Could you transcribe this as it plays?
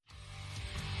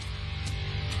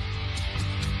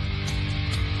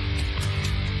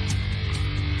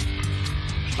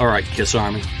All right, KISS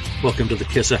Army, welcome to the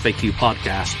KISS FAQ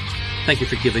podcast. Thank you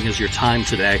for giving us your time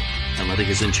today and letting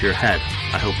us into your head.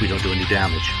 I hope we don't do any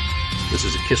damage. This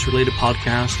is a KISS-related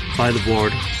podcast by the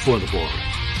board, for the board.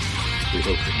 We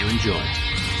hope that you enjoy.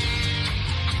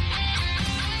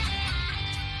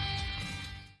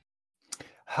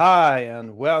 Hi,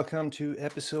 and welcome to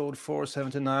episode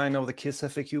 479 of the KISS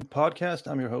FAQ podcast.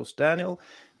 I'm your host, Daniel.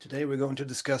 Today we're going to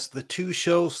discuss the two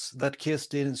shows that KISS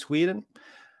did in Sweden.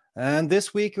 And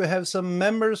this week we have some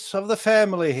members of the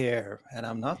family here. And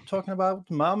I'm not talking about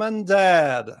mom and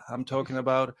dad. I'm talking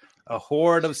about a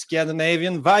horde of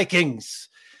Scandinavian Vikings.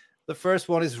 The first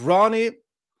one is Ronnie.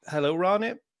 Hello,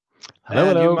 Ronnie.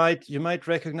 Hello. You might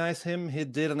recognize him. He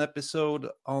did an episode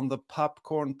on the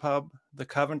Popcorn Pub, the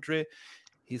Coventry.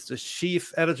 He's the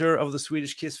chief editor of the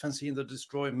Swedish KISS fanzine, The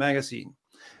Destroy magazine.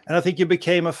 And I think you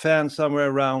became a fan somewhere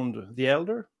around The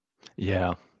Elder.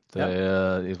 Yeah.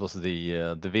 It was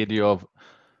the video of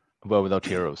World Without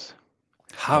Heroes.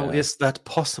 How is that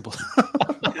possible?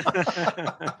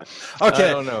 Okay. I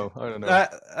don't know.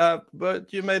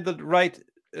 But you made the right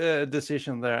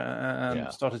decision there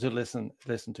and started to listen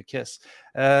to KISS.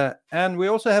 And we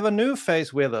also have a new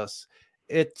face with us.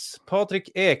 It's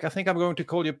Patrick Ek. I think I'm going to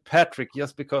call you Patrick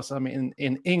just because I'm in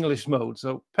English mode.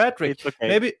 So Patrick,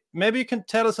 okay. maybe you can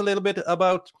tell us a little bit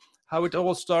about how it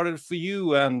all started for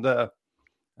you and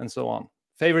so on.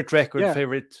 Favorite record,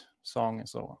 favorite song, and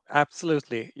so on.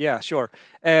 Absolutely. Yeah, sure.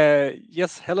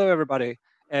 Yes, hello, everybody.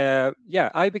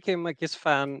 I became a KISS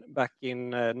fan back in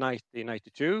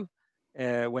 1992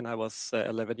 when I was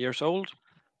 11 years old.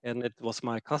 And it was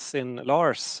my cousin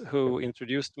Lars who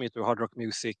introduced me to hard rock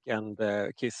music and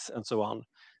KISS and so on.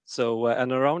 So,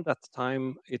 and around that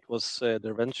time, it was the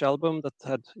Revenge album that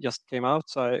had just came out.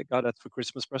 So I got it for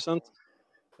Christmas present.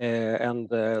 And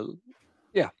then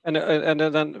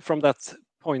from that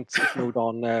point, it moved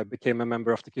on, became a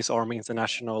member of the KISS Army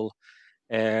International.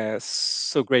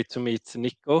 So great to meet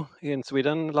Nico in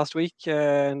Sweden last week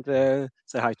and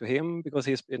say hi to him because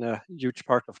he's been a huge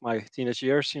part of my teenage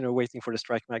years, waiting for the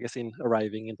Strike magazine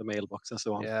arriving in the mailbox and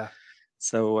so on. Yeah.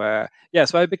 So,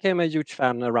 so I became a huge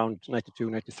fan around 92,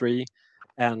 93.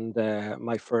 And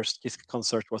my first KISS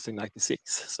concert was in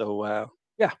 96. So,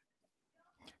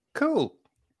 Cool.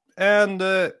 And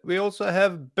we also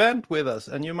have Bent with us,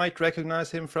 and you might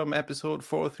recognize him from episode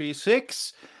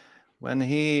 436 when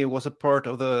he was a part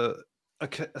of a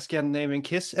Scandinavian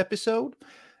KISS episode.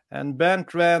 And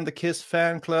Bent ran the KISS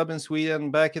fan club in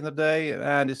Sweden back in the day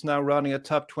and is now running a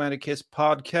top 20 KISS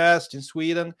podcast in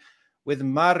Sweden with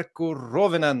Marco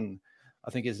Rovinen,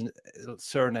 I think his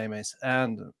surname is.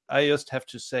 And I just have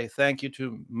to say thank you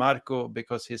to Marco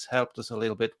because he's helped us a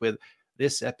little bit with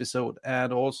this episode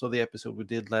and also the episode we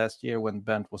did last year when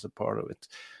Bent was a part of it.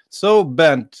 So,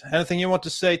 Bent, anything you want to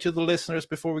say to the listeners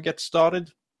before we get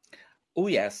started? Oh,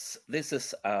 yes. This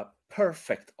is a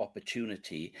perfect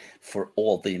opportunity for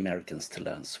all the Americans to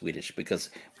learn Swedish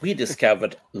because we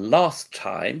discovered last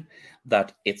time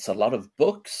that it's a lot of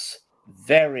books,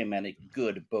 very many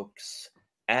good books,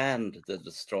 and The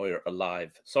Destroyer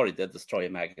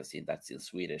magazine, that's in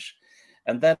Swedish.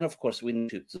 And then, of course, we need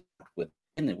to start with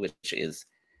which is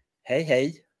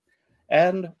hey,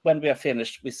 and when we are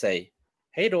finished we say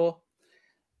hey då,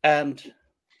 and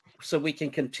so we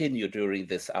can continue during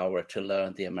this hour to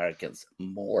learn the Americans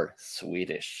more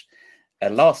Swedish.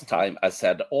 And last time I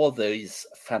said all these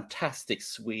fantastic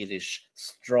Swedish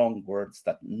strong words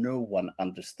that no one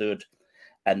understood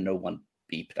and no one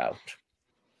beeped out.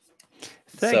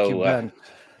 Thank you, Ben.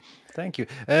 Thank you.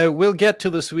 We'll get to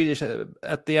the Swedish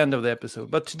at the end of the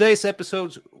episode. But today's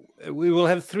episodes, we will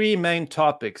have three main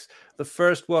topics. The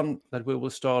first one that we will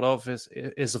start off is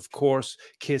of course,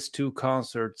 KISS 2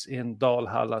 concerts in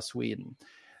Dalhalla, Sweden.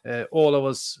 All of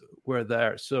us were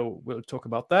there, so we'll talk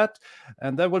about that.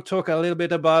 And then we'll talk a little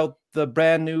bit about the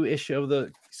brand new issue of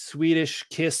the Swedish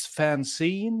KISS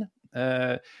fanzine.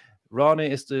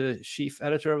 Ronnie is the chief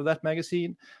editor of that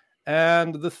magazine.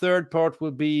 And the third part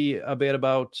will be a bit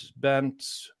about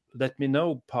Bent's Let Me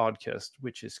Know podcast,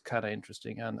 which is kind of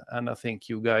interesting. And I think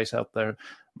you guys out there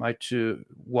might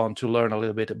want to learn a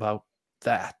little bit about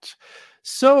that.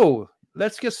 So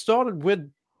let's get started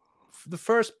with the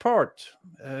first part.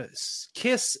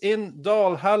 KISS in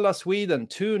Dalhalla, Sweden,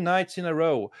 2 nights in a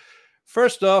row.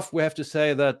 First off, we have to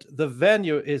say that the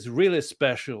venue is really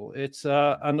special. It's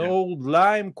an old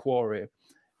lime quarry.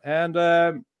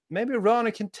 And maybe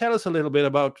Ronnie can tell us a little bit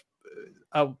about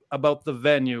the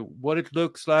venue, what it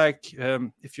looks like,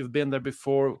 if you've been there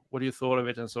before, what you thought of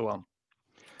it, and so on.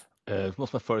 It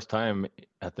was my first time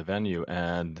at the venue,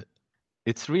 and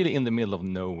it's really in the middle of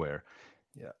nowhere.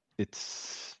 Yeah,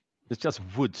 it's just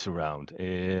woods around,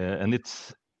 and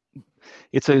it's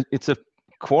it's a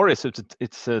quarry, so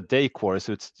it's a day quarry,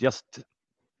 so it's just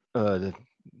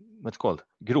what's it called?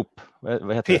 Grop.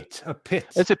 A pit.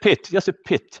 It's a pit, just a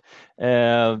pit.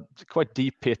 Quite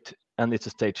deep pit, and it's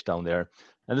a stage down there.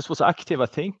 And this was active, I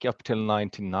think, up till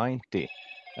 1990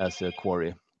 as a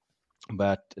quarry.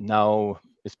 But now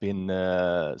it's been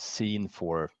seen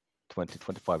for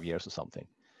 25 years or something.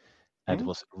 And it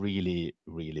was really,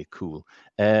 really cool.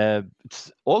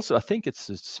 It's also, I think it's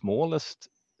the smallest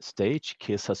stage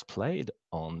Kiss has played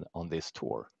on this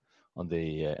tour, on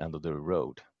the end of the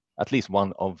road. At least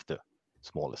one of the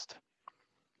smallest.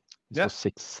 It was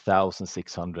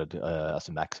 6,600 as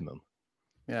a maximum.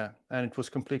 Yeah, and it was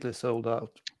completely sold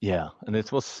out. Yeah, and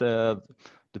it was the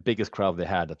biggest crowd they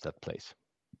had at that place.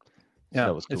 Yeah,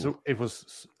 that was cool. It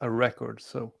was a record.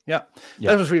 So yeah,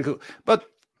 that was really cool. But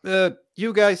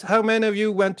you guys, how many of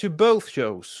you went to both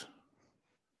shows?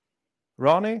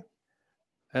 Ronnie,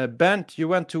 Bent, you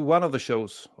went to one of the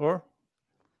shows, or?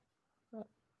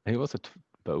 He was at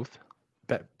both.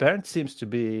 Bernd seems to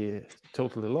be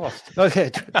totally lost.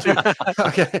 Okay,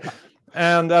 okay.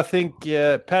 And I think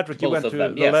Patrick, you went to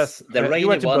the last. The rainy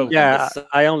went to one. both. Yeah,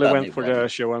 I only went for the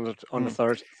show on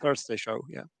the Thursday show.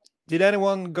 Yeah. Did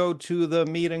anyone go to the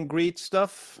meet and greet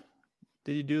stuff?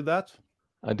 Did you do that?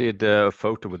 I did a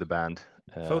photo with the band.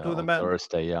 Photo with the band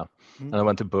Thursday, yeah. And I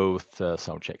went to both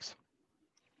sound checks.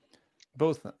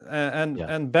 Both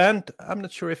and band. I'm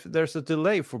not sure if there's a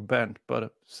delay for band,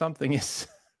 but something is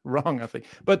wrong, I think.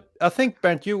 But I think,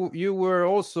 Bernd, you were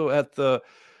also at the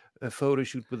photo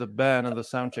shoot with the band and the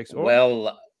sound checks. Or...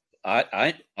 Well,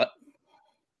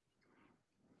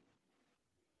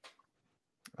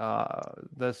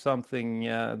 there's something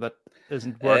that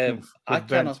isn't working. I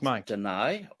cannot mic.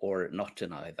 deny or not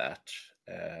deny that.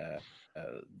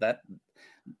 That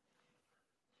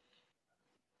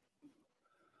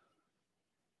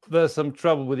there's some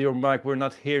trouble with your mic. We're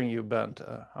not hearing you, Bernd.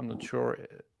 I'm not sure.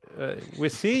 We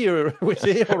see you. We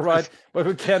see you all right, but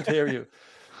we can't hear you.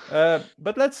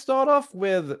 But let's start off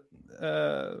with.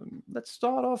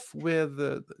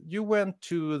 You went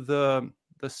to the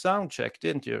sound check,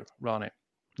 didn't you, Ronnie?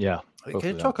 Yeah. Can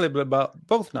you talk a little bit about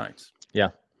both nights? Yeah.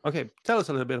 Okay, tell us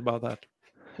a little bit about that.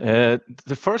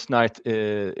 The first night,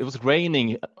 it was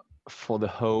raining for the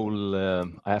whole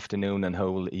afternoon and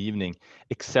whole evening,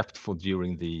 except for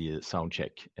during the sound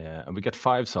check. And we got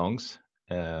 5 songs.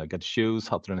 Got Shoes,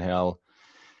 Hotter Than Hell,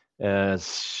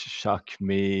 Shock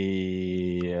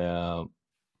Me,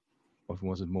 what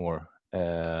was it more?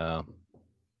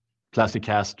 Plastic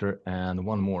Caster, and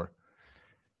one more.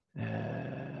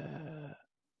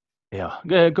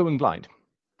 Going Blind.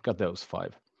 Got those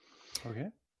 5. Okay.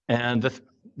 And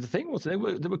the thing was, they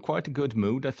were quite a good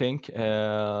mood, I think.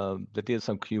 They did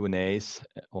some Q&As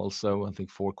also, I think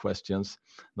 4 questions.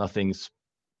 Nothing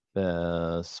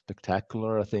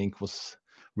spectacular, I think, was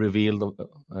revealed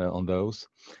on those.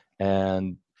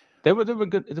 And they were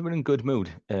good. They were in good mood.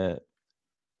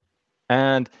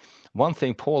 And one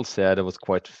thing Paul said that was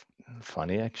quite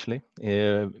funny, actually,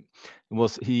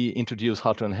 was he introduced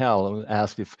Hotter Than Hell and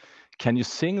asked if, can you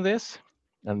sing this?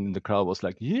 And the crowd was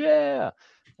like, yeah.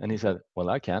 And he said, well,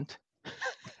 I can't.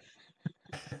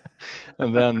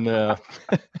 And then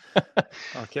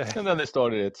okay. And then they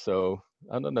started it. So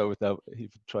I don't know if he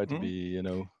tried to be,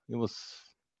 he was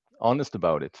honest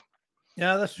about it.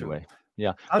 Yeah, that's true. Anyway.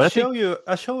 Yeah. I'll show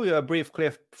you a brief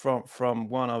clip from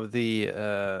one of the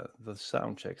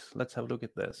sound checks. Let's have a look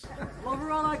at this.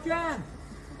 Overall, I can.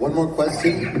 One more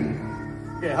question.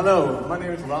 Okay, hello. My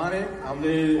name is Ronnie. I'm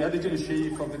the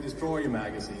editor-in-chief of the Destroyer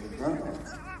magazine.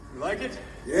 You like it?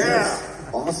 Yeah. Yes.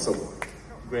 Awesome.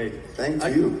 Great. Thank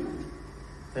you.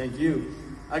 Thank you.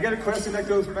 I got a question that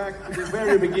goes back to the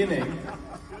very beginning.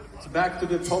 It's back to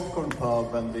the popcorn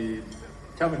pub and the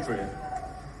Coventry.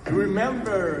 You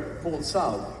remember Paul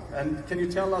South, and can you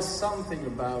tell us something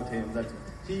about him, that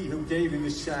he who gave you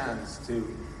the chance to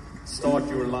start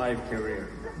your live career?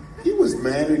 He was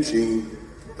managing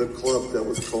the club that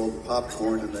was called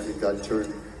Popcorn, and then it got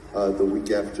turned the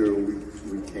week after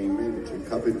we came into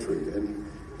Coventry. And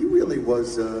he really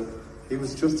was, he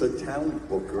was just a talent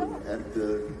booker at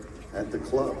the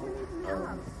club.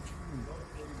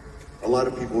 A lot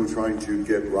of people were trying to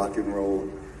get rock and roll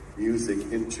music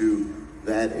into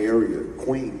that area,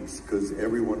 Queens, because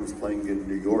everyone was playing in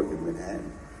New York and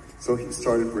Manhattan. So he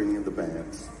started bringing the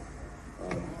bands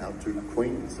out to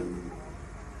Queens, and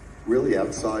really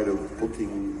outside of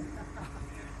booking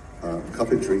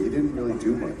Coventry, he didn't really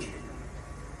do much.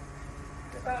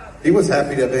 He was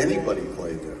happy to have anybody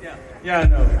play there. Yeah, I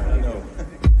know.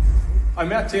 I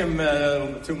met him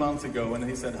 2 months ago and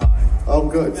he said hi. Oh,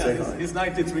 good. Yeah, Say hi. He's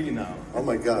 93 now. Oh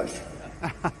my gosh.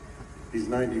 He's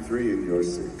 93 and you're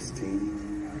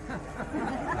 16.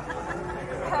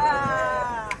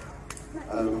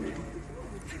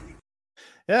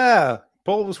 Yeah,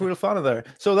 Paul was real funny there.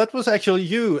 So that was actually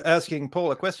you asking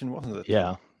Paul a question, wasn't it?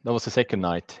 Yeah, that was the second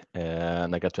night,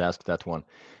 and I got to ask that one.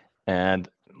 And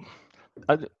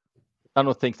I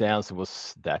don't think the answer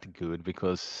was that good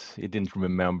because he didn't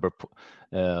remember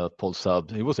Paul Sub.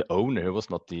 He was the owner. He was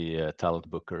not the talent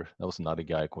booker. That was another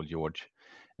guy called George.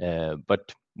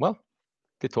 But, well,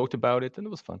 they talked about it and it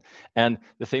was fun. And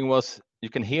the thing was, you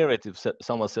can hear it if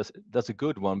someone says, that's a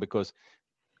good one, because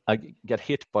I got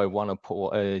hit by one of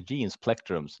Gene's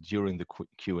plectrums during the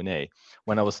Q&A.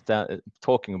 When I was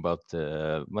talking about,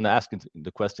 when I asked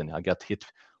the question, I got hit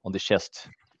on the chest.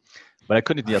 But I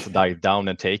couldn't just dive down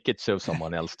and take it, so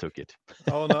someone else took it.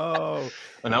 Oh, no.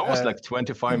 And I was like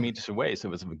 25 meters away, so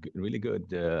it was really good.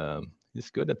 He's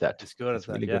good at that. He's good at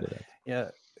that, really yeah. Good at that. Yeah.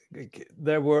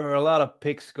 There were a lot of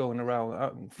pics going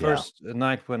around. First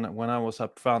night when I was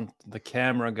up front, the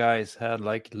camera guys had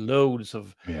like loads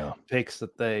of pics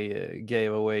that they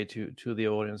gave away to the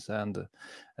audience, and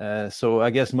so I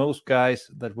guess most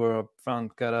guys that were up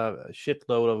front got a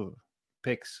shitload of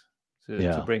pics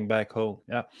to bring back home.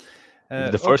 Yeah.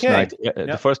 The first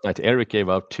night, Eric gave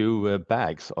out 2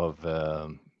 bags of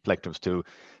plectrums to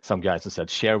some guys and said,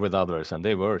 share with others. And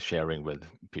they were sharing with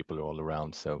people all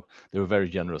around. So they were very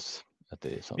generous at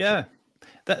the sunset. Yeah,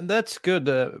 that's good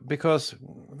because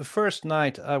the first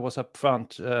night I was up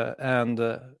front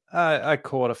and I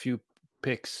caught a few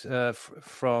pics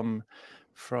from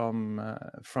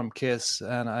KISS,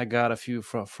 and I got a few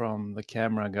from the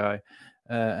camera guy.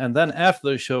 And then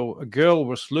after the show, a girl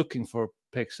was looking for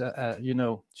pics.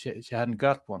 She hadn't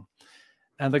got one.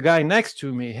 And the guy next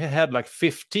to me, he had like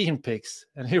 15 pics,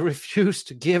 and he refused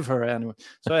to give her any.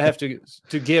 So I have to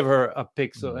give her a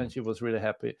pic. So, and she was really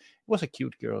happy. It was a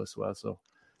cute girl as well. So,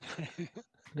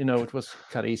 it was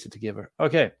kind of easy to give her.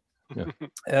 Okay.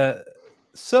 Yeah.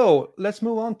 So let's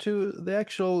move on to the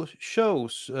actual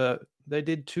shows. They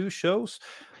did 2 shows.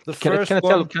 Can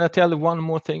I tell you one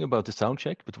more thing about the sound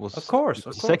check? It was, of course.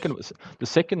 The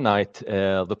second night,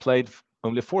 they played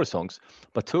only 4 songs,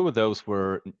 but 2 of those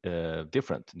were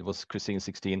different. It was Kissin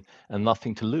 16 and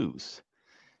Nothing to Lose.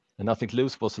 And Nothing to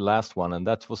Lose was the last one, and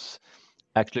that was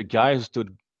actually a guy who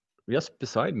stood just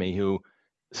beside me who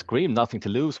screamed Nothing to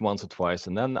Lose once or twice,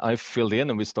 and then I filled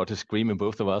in and we started screaming,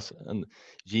 both of us. And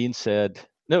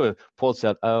Paul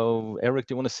said, "Oh, Eric,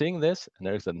 do you want to sing this?" And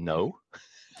Eric said, "No."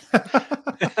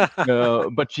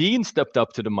 But Gene stepped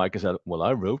up to the mic and said, "Well,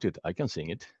 I wrote it. I can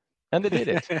sing it," and they did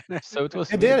it. So it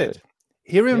was. He did it.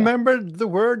 He remembered the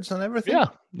words and everything.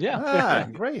 Yeah.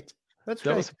 Great. That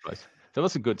was a surprise. That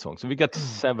was a good song. So we got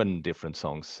 7 different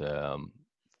songs on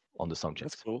the sound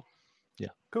checks. That's cool. Yeah,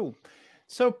 cool.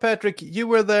 So Patrick, you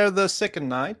were there the second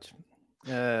night.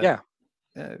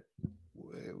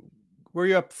 Were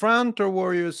you up front or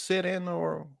were you sitting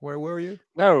or where were you?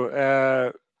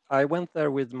 No, I went there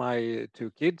with my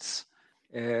 2 kids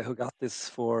who got this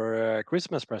for a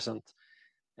Christmas present.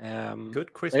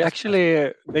 Good Christmas. They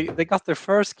actually they got their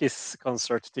first KISS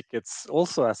concert tickets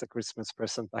also as a Christmas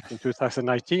present back in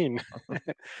 2019,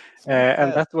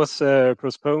 and that was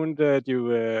postponed due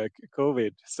to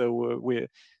COVID. So we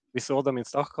saw them in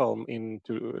Stockholm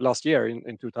last year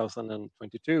in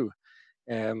 2022,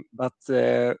 but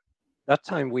that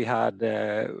time we had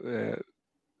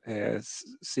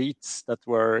seats that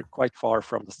were quite far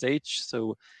from the stage,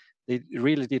 so they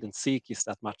really didn't see KISS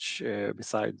that much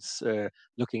besides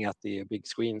looking at the big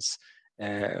screens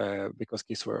because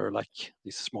KISS were like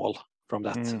this small from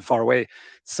that far away.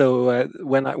 So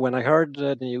when I heard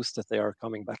the news that they are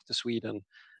coming back to Sweden,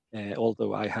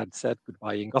 although I had said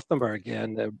goodbye in Gothenburg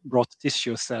and brought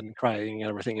tissues and crying and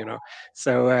everything,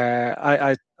 so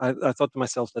I thought to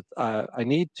myself that I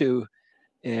need to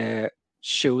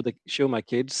show my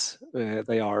kids,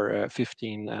 they are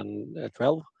 15 and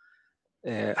 12,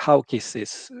 how KISS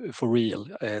is for real,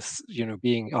 as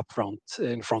being up front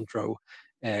in front row,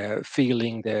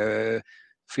 feeling the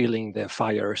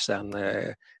fires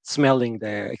and smelling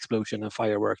the explosion and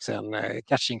fireworks and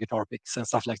catching guitar picks and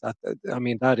stuff like that. I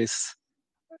mean, that is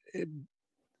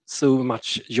so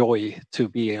much joy to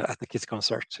be at the KISS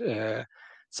concert.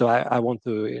 So I want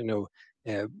to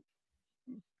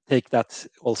take that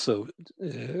also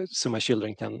so my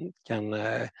children can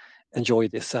enjoy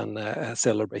this and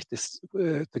celebrate this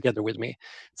together with me.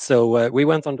 So we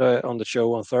went on the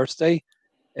show on Thursday,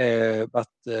 but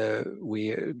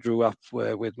we drew up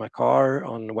with my car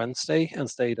on Wednesday and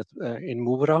stayed in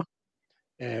Mora,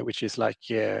 which is like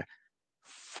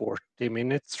 40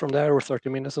 minutes from there or 30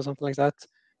 minutes or something like that.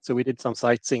 So we did some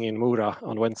sightseeing in Mora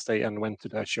on Wednesday and went to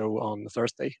the show on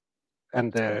Thursday.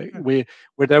 we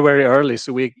were there very early,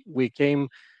 so we came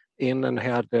in and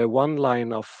had one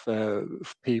line of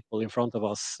people in front of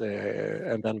us,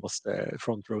 and then was the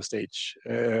front row stage.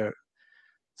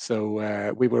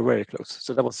 So we were very close.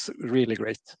 So that was really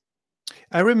great.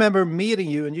 I remember meeting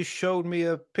you, and you showed me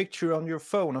a picture on your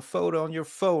phone, a photo on your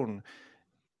phone.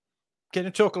 Can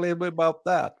you talk a little bit about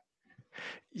that?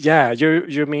 Yeah,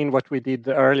 you mean what we did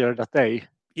earlier that day?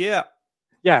 Yeah.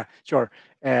 Yeah, sure.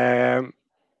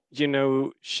 You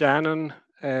know, Shannon,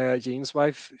 Jean's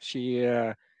wife, she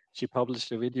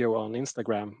published a video on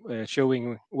Instagram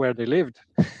showing where they lived.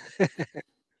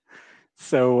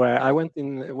 So I went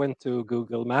to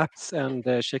Google Maps and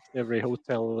checked every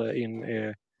hotel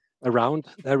in around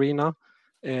the arena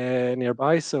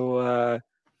nearby. So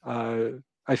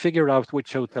I figured out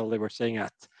which hotel they were staying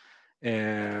at.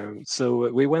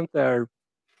 So we went there.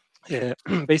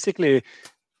 Basically,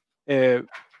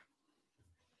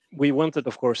 we wanted,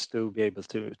 of course, to be able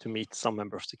to meet some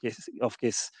members of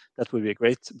KISS. That would be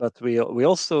great. But we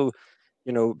also,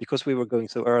 you know, because we were going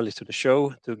so early to the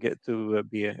show to get to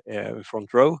be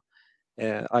front row,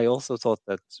 I also thought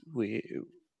that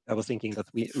I was thinking that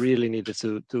we really needed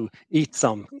to eat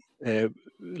some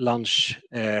lunch,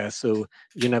 so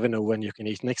you never know when you can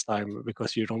eat next time,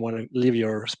 because you don't want to leave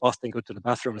your spot and go to the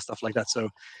bathroom and stuff like that. So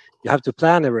you have to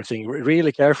plan everything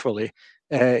really carefully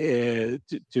to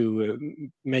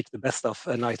make the best of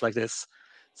a night like this.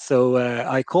 So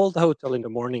I called the hotel in the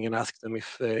morning and asked them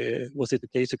if was it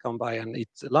okay to come by and eat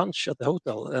lunch at the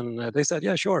hotel, and they said,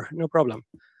 yeah, sure, no problem.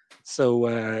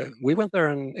 So we went there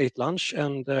and ate lunch,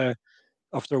 and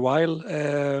after a while,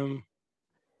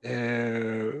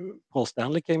 Paul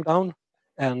Stanley came down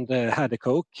and had a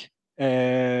Coke,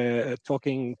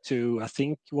 talking to, I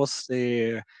think, was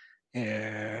the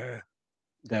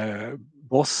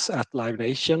boss at Live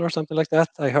Nation or something like that.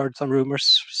 I heard some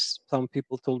rumors. Some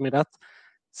people told me that.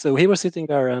 So he was sitting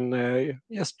there and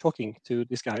just talking to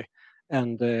this guy.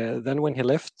 And then when he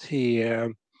left, he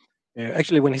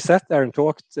actually, when he sat there and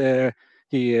talked,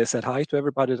 he said hi to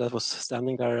everybody that was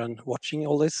standing there and watching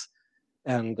all this.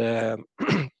 And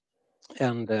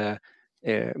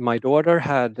my daughter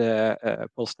had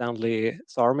Paul Stanley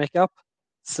star makeup,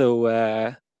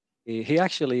 so he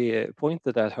actually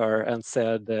pointed at her and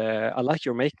said, "I like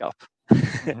your makeup."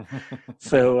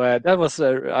 So that was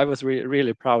I was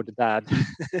really proud dad.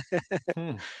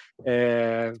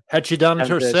 Had she done it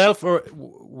herself, or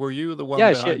were you the one?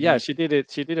 Yeah, she did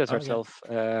it. She did it herself.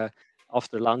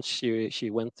 After lunch, she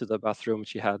went to the bathroom.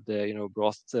 She had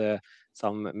brought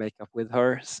some makeup with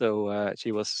her, so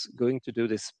she was going to do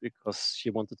this because she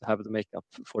wanted to have the makeup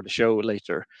for the show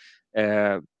later.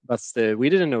 But we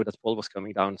didn't know that Paul was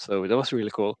coming down, so that was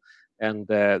really cool. And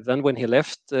then when he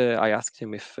left, I asked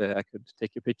him if I could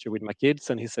take a picture with my kids,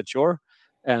 and he said sure.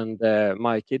 And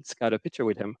my kids got a picture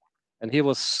with him, and he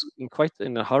was quite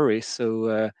in a hurry,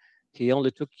 so he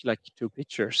only took like 2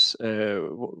 pictures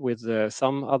with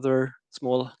some other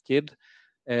small kid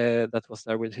that was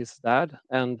there with his dad,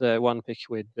 and one picture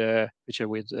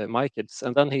with my kids,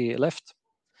 and then he left.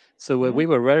 So we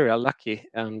were very lucky,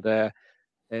 and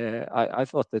I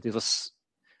thought that it was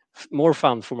more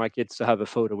fun for my kids to have a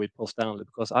photo with Paul Stanley,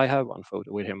 because I have one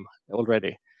photo with him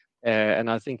already, and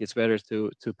I think it's better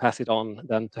to pass it on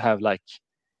than to have like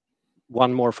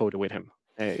one more photo with him.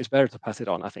 It's better to pass it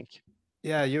on, I think.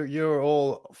 Yeah, you're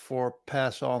all for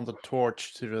pass on the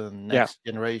torch to the next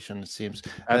generation, it seems.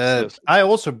 I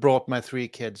also brought my 3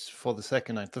 kids for the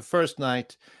second night. The first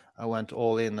night I went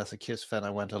all in as a KISS fan.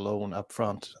 I went alone up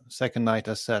front. Second night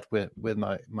I sat with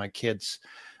my kids,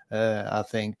 I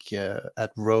think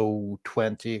at row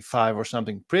 25 or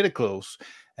something, pretty close.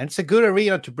 And it's a good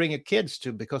arena to bring your kids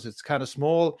to, because it's kind of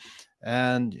small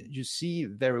and you see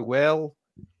very well.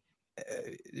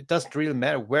 It doesn't really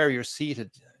matter where you're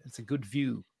seated. It's a good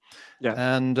view. Yeah.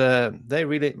 And they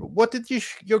really, what did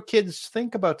your kids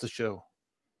think about the show?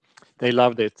 They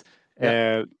loved it.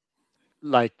 Yeah.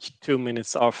 Like 2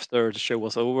 minutes after the show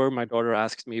was over, my daughter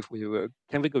asked me if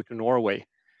can we go to Norway?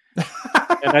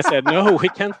 And I said, no, we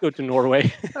can't go to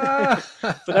Norway.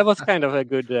 So that was kind of a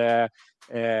good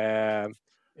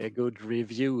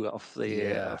review of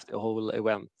the whole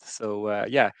event. So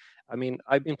I mean,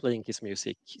 I've been playing KISS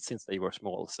music since they were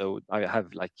small. So I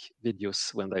have like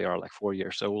videos when they are like 4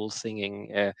 years old,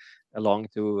 singing along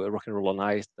to Rock and Roll All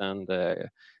Night and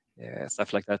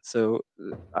stuff like that. So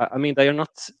I mean, they are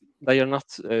not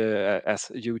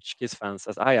as huge KISS fans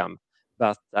as I am.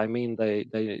 But I mean, they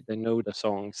know the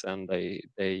songs and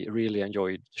they really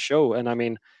enjoyed the show. And I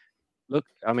mean, look,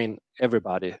 I mean,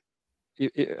 everybody,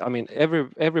 I mean,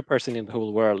 every person in the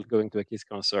whole world going to a KISS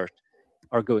concert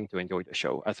are going to enjoy the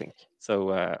show, I think. So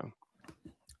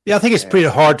Yeah, I think it's pretty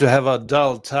hard to have a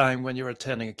dull time when you're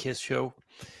attending a KISS show.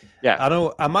 Yeah, I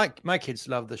know my kids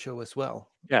love the show as well.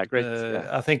 Yeah, great.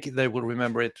 I think they will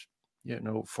remember it,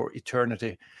 for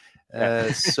eternity.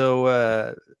 Yeah.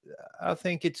 So I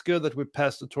think it's good that we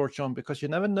pass the torch on, because you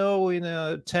never know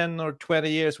in 10 or 20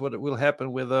 years what will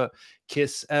happen with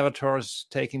KISS avatars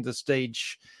taking the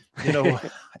stage.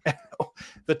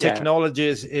 The technology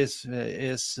is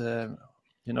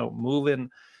moving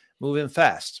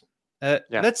fast.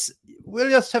 We'll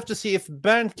just have to see if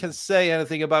Bernd can say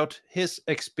anything about his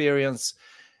experience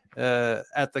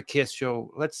at the KISS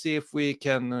show. Let's see if we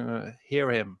can hear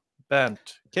him. Bernd,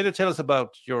 can you tell us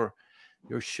about your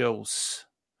shows?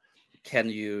 Can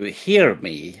you hear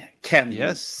me? Can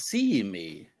you see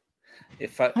me?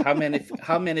 How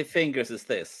many fingers is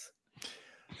this?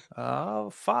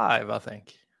 5, I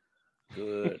think.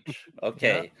 Good.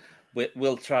 Okay,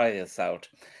 we'll try this out.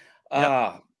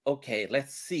 Okay,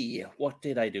 let's see. What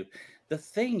did I do? The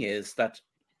thing is that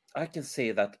I can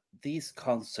say that these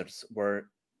concerts were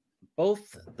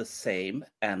both the same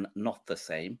and not the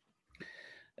same.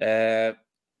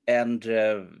 And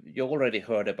you already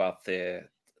heard about the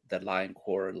line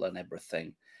quarrel and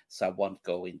everything, so I won't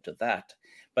go into that.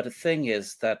 But the thing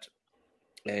is that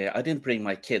I didn't bring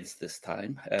my kids this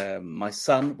time. My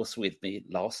son was with me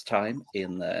last time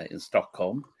in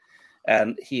Stockholm,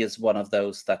 and he is one of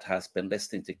those that has been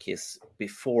listening to KISS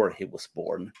before he was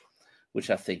born, which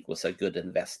I think was a good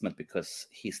investment, because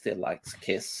he still likes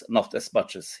KISS, not as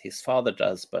much as his father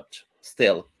does, but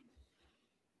still.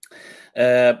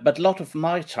 But a lot of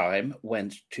my time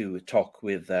went to talk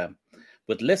with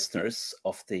listeners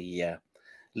of the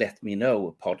Let Me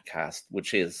Know podcast,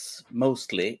 which is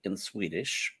mostly in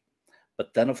Swedish.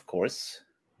 But then, of course,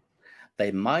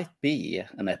 there might be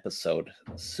an episode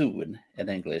soon in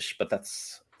English, but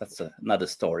that's another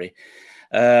story.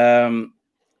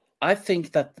 I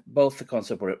think that both the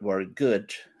concerts were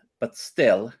good, but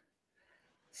still,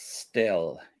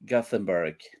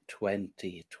 Gothenburg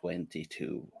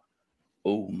 2022.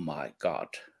 Oh my God,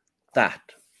 that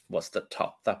was the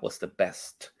top. That was the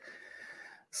best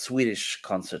Swedish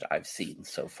concert I've seen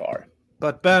so far.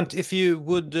 But Bernd, if you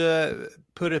would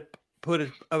put it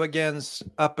up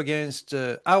against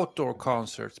outdoor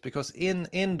concerts, because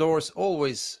indoors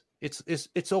always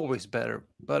it's always better.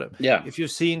 But if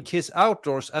you've seen KISS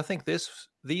outdoors, I think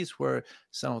these were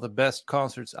some of the best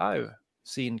concerts I've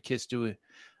seen KISS do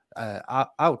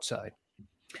outside.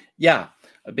 Yeah,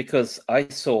 because I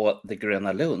saw the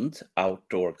Gröna Lund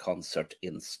outdoor concert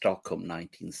in Stockholm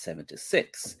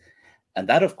 1976. And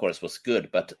that, of course, was good.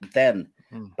 But then,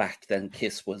 back then,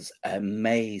 KISS was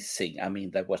amazing. I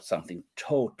mean, there was something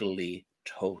totally,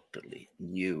 totally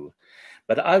new.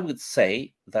 But I would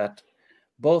say that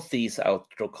both these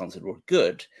outdoor concerts were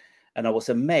good. And I was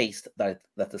amazed that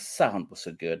the sound was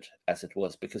so good as it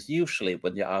was. Because usually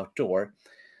when you're outdoors,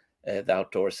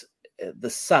 the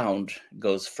sound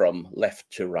goes from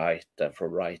left to right and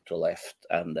from right to left.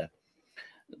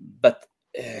 But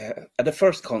at the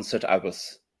first concert, I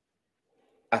was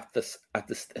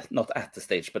not at the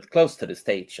stage, but close to the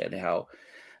stage anyhow.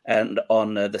 And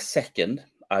on the second,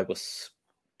 I was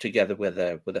together with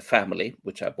a family,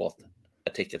 which I bought a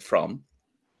ticket from.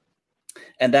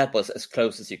 And that was as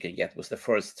close as you can get, was the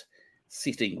first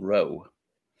sitting row.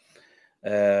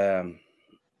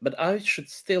 But I should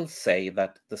still say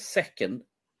that the second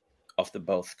of the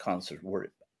both concerts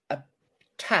were a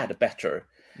tad better.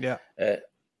 Yeah.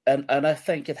 And I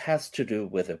think it has to do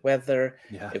with the weather.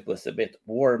 Yeah. It was a bit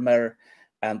warmer.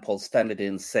 And Paul Stanley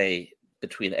didn't say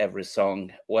between every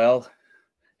song, well,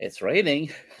 it's raining.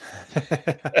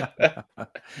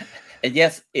 And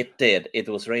yes, it did. It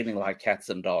was raining like cats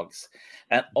and dogs.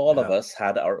 And all of us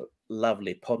had our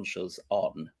lovely ponchos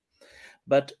on.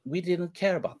 But we didn't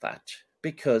care about that,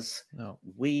 because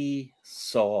we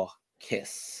saw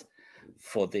KISS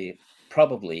for the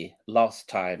probably last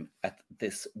time at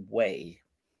this way.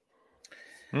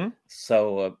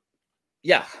 So,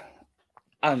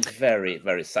 I'm very,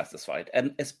 very satisfied.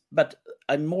 But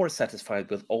I'm more satisfied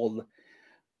with all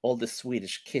the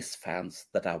Swedish KISS fans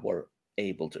that I were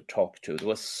able to talk to. There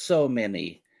were so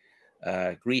many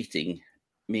greeting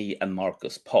me and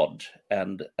Marcus pod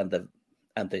and the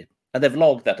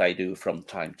vlog that I do from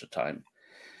time to time.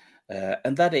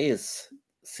 And that is,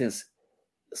 since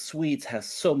Swedes has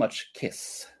so much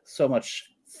KISS, so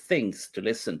much things to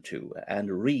listen to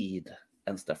and read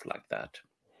and stuff like that.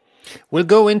 We'll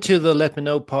go into the Let Me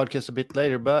Know podcast a bit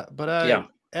later, but I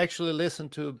actually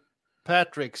listened to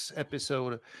Patrick's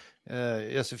episode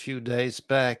just a few days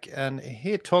back, and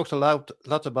he talked a lot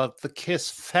about the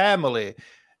KISS family,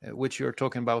 which you're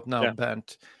talking about now,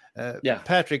 Bernd.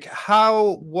 Patrick,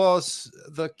 how was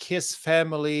the KISS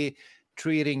family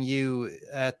treating you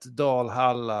at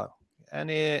Dalhalla?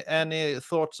 Any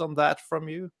thoughts on that from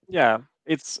you? Yeah,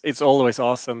 it's always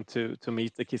awesome to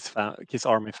meet the KISS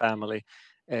Army family.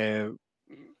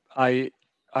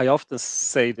 I often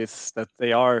say this, that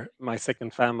they are my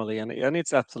second family, and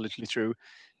it's absolutely true.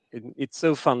 It's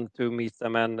so fun to meet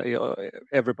them, and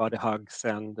everybody hugs,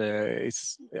 and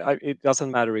it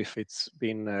doesn't matter if it's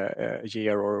been a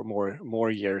year or more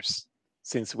years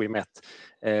since we met,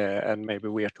 and maybe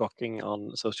we are talking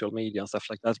on social media and stuff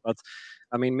like that. But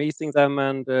I mean, meeting them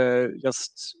and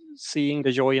just seeing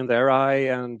the joy in their eye,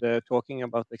 and talking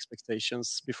about the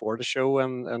expectations before the show,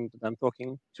 and then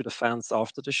talking to the fans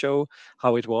after the show,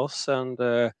 how it was, and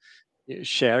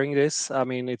sharing this. I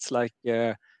mean, it's like.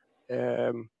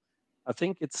 I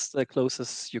think it's the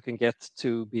closest you can get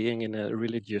to being in a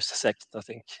religious sect, I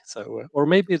think. So, or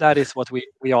maybe that is what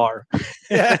we are.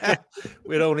 Yeah,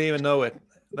 we don't even know it.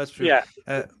 That's true. Yeah.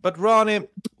 But Ronnie,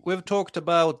 we've talked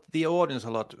about the audience a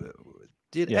lot.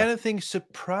 Did anything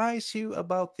surprise you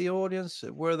about the audience?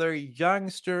 Were there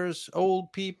youngsters,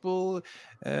 old people?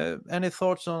 Any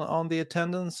thoughts on the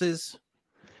attendances?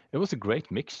 It was a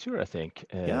great mixture, I think.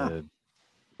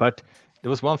 But there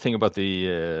was one thing about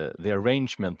the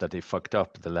arrangement that they fucked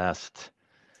up the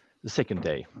second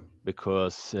day,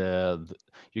 because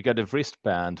you got a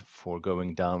wristband for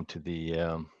going down to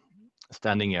the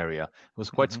standing area. It was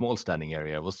quite small standing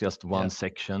area. It was just one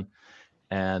section,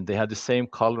 and they had the same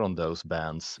color on those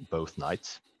bands both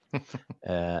nights.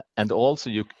 And also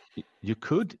you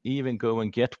could even go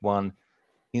and get one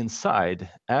inside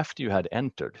after you had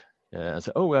entered.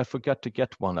 So, I forgot to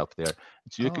get one up there.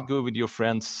 So you could go with your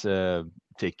friend's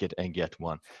ticket and get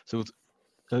one. So it's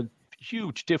a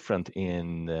huge difference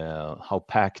in how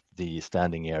packed the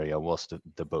standing area was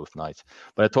the both nights.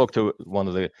 But I talked to one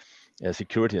of the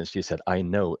security, and she said, "I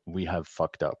know we have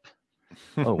fucked up."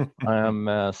 I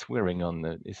am swearing on.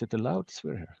 Is it allowed to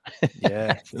swear here?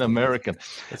 Yeah, it's an American.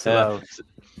 It's allowed.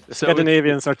 The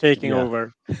Scandinavians are taking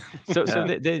over. So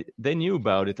they knew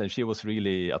about it, and she was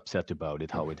really upset about it.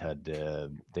 How it had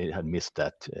they had missed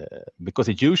that because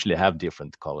it usually have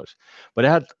different colors. But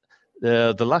I had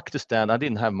the luck to stand. I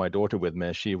didn't have my daughter with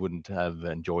me. She wouldn't have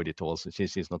enjoyed it also.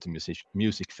 She's not a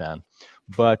music fan.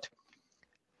 But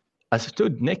I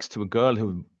stood next to a girl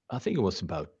who I think it was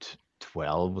about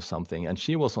 12 or something, and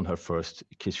she was on her first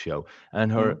KISS show,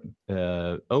 and her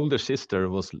older sister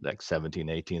was like 17,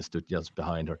 18, stood just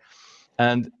behind her.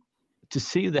 And to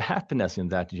see the happiness in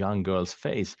that young girl's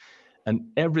face, and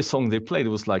every song they played, it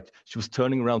was like she was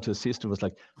turning around to her sister, was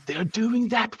like, "They're doing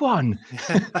that one."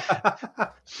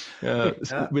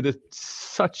 With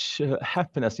such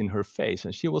happiness in her face,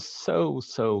 and she was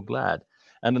so glad.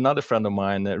 And another friend of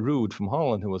mine, Ruud from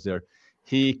Holland, who was there,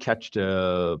 he catched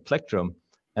a plectrum,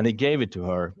 and he gave it to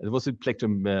her. It was a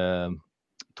plectrum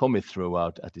Tommy threw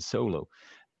out at the solo,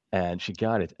 and she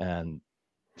got it, and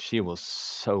she was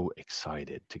so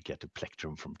excited to get a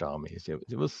plectrum from Dami.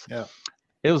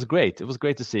 It was great. It was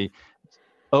great to see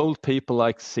old people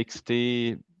like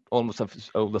 60, almost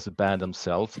as old as the band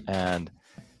themselves, and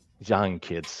young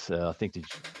kids. I think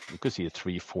you could see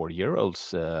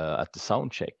 3-4-year-olds at the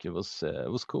sound check. It was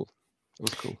cool. It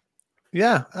was cool.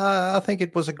 Yeah, I think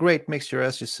it was a great mixture,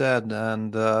 as you said,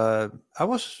 and I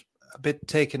was a bit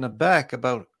taken aback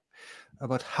about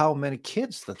how many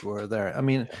kids that were there. I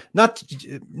mean, not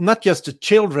just the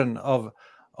children of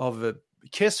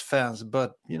KISS fans,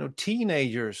 but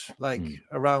teenagers like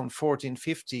around 14,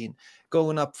 15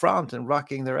 going up front and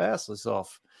rocking their asses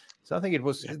off. So I think it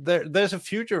was there's a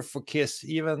future for KISS,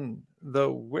 even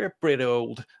though we're pretty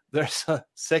old. There's a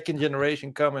second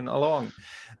generation coming along.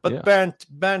 But Bernd,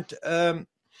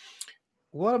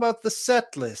 what about the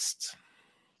set list?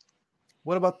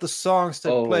 What about the songs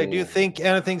that play? Do you think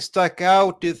anything stuck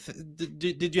out?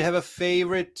 Did you have a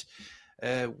favorite?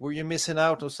 Were you missing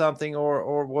out on something,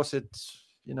 or was it,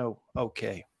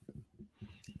 okay?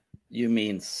 You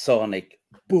mean Sonic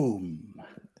Boom?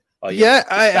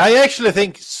 I actually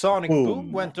think Sonic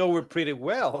Boom went over pretty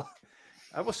well.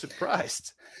 I was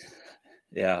surprised.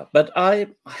 Yeah, but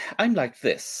I'm like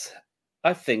this.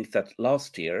 I think that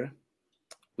last year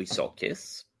we saw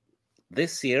KISS.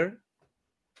 This year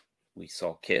we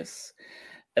saw KISS.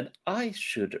 And I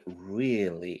should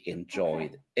really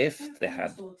enjoy if they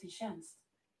had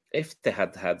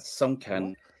some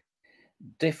kind of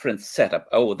different setup.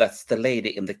 Oh, that's the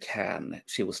lady in the can.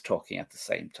 She was talking at the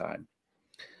same time.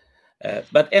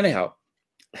 But anyhow,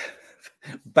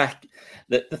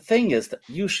 the thing is that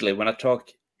usually when I talk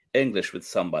English with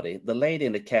somebody, the lady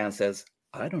in the can says,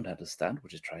 "I don't understand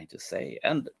what you're trying to say,"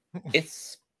 and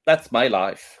that's my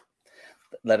life.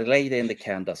 the lady in the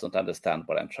can doesn't understand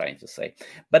what I'm trying to say.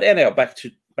 But anyhow, back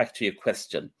to your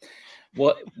question.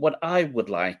 What I would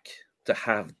like to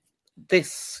have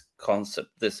this concept,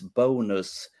 this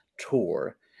bonus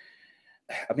tour.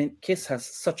 I mean, Kiss has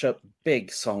such a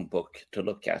big songbook to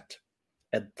look at,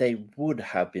 and they would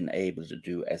have been able to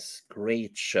do as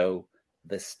great show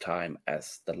this time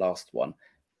as the last one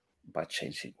by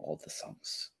changing all the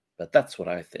songs. But that's what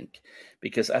I think,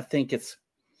 because I think it's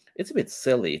a bit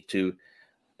silly to,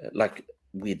 like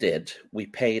we did, we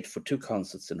paid for 2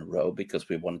 concerts in a row because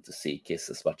we wanted to see Kiss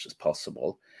as much as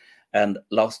possible. And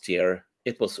last year,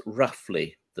 it was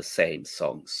roughly the same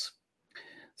songs.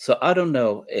 So I don't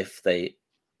know if they're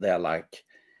like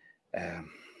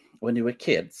when you were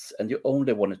kids and you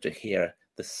only wanted to hear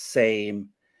the same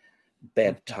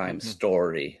bedtime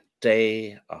story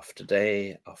day after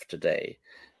day after day.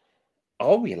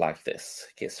 Are we like this,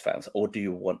 Kiss fans, or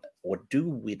do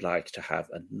we like to have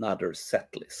another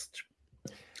set list?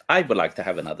 I would like to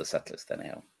have another set list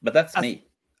anyhow, but that's me.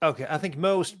 Okay, I think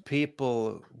most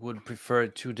people would prefer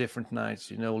 2 different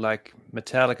nights, like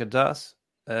Metallica does.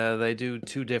 They do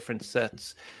 2 different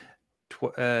sets,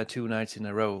 2 nights in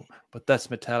a row, but that's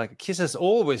Metallica. Kiss has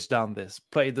always done this,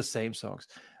 played the same songs.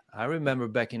 I remember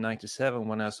back in 97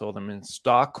 when I saw them in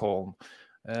Stockholm,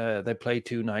 they played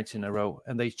 2 nights in a row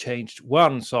and they changed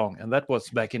 1 song, and that was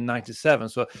back in 97.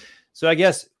 So I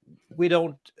guess we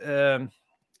don't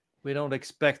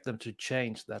expect them to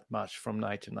change that much from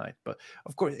night to night. But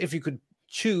of course, if you could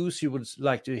choose, you would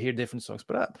like to hear different songs.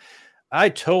 But I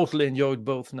totally enjoyed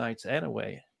both nights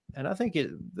anyway. And I think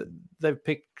they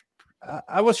picked,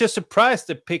 I was just surprised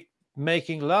they picked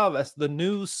Making Love as the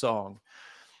new song.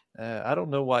 I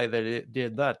don't know why they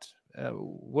did that.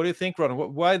 What do you think, Ron?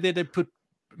 Why did they put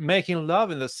Making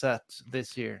Love in the set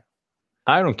this year?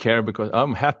 I don't care, because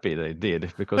I'm happy they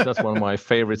did, because that's one of my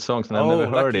favorite songs, and I've never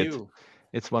heard it.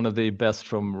 It's one of the best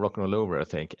from Rock and Roll Over, I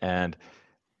think, and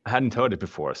I hadn't heard it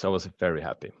before, so I was very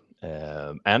happy.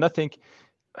 And I think,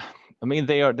 I mean,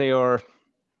 they are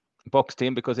boxed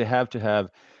in because they have to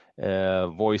have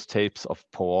voice tapes of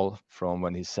Paul from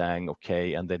when he sang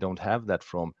 "Okay," and they don't have that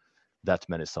from that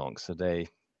many songs. So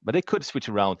but they could switch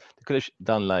around. They could have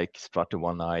done like Strutter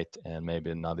One Night and maybe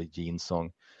another Gene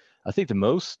song. I think the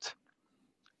most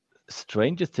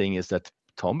stranger thing is that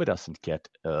Tommy doesn't get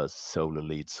a solo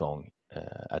lead song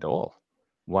at all.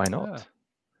 Why not? Yeah.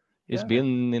 He's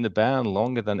been in the band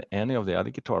longer than any of the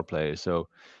other guitar players. So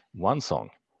 1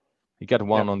 song. He got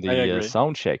 1 on the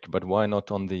sound check, but why not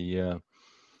on the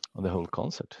whole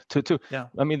concert?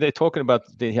 I mean, they're talking about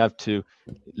they have to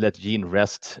let Gene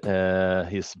rest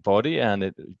his body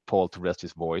and Paul to rest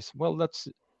his voice. Well, that's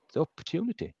the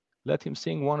opportunity. Let him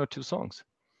sing 1 or 2 songs.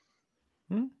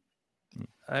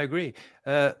 I agree.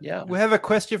 We have a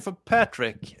question for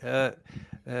Patrick.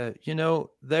 There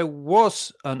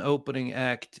was an opening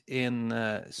act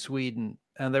in Sweden,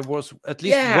 and there was at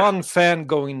least 1 fan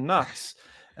going nuts.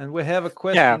 And we have a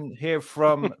question here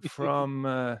from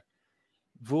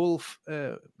Wolf.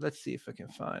 Let's see if I can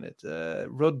find it.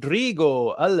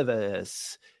 Rodrigo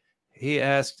Alves. He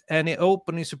asked, any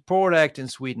opening support act in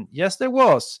Sweden? Yes, there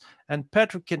was. And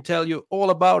Patrick can tell you all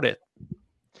about it.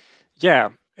 Yeah,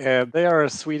 they are a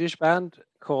Swedish band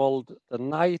called the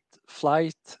Night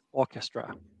Flight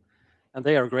Orchestra. And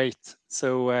they are great.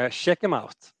 So check them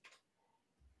out.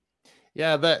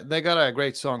 Yeah, they got a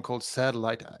great song called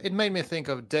Satellite. It made me think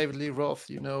of David Lee Roth,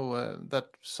 that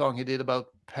song he did about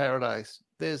paradise.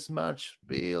 This much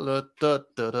feel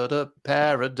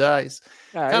paradise.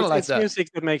 Yeah, kind of like it's that. Music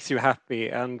that makes you happy,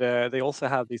 and they also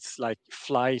have this like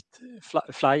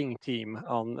flying team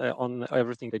on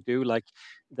everything they do, like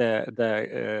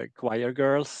the choir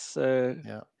girls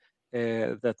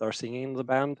that are singing in the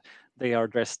band. They are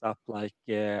dressed up like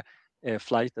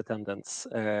flight attendants,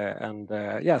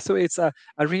 so it's I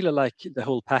really like the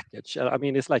whole package. I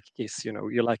mean, it's like Kiss,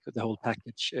 you like the whole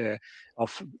package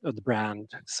of the brand.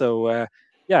 So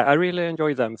I really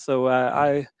enjoy them. So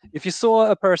if you saw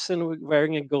a person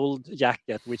wearing a gold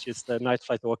jacket, which is the Night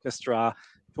Flight Orchestra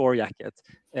tour jacket,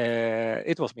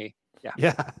 it was me.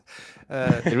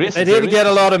 They did get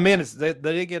a lot of minutes. They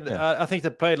did get. I think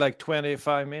they played like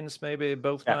 25 minutes, maybe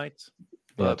both nights.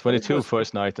 22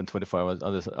 first night and 25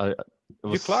 others. I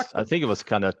think it was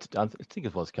kind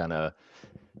of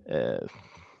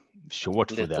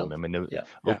short for them. I mean,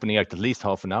 opening act at least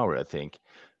half an hour, I think.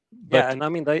 and I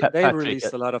mean they Patrick,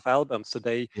 released a lot of albums, so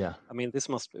I mean this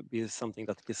must be something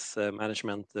that KISS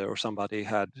management or somebody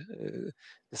had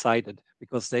decided,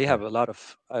 because they have a lot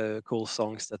of cool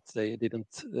songs that they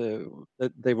didn't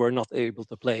that they were not able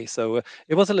to play. So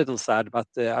it was a little sad, but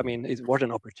I mean it was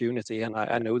an opportunity, and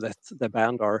I know that the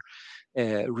band are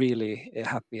really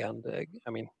happy, and I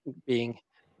mean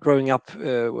growing up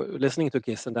listening to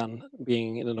KISS and then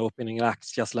being in an opening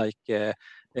act, just like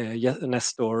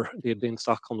Nestor did in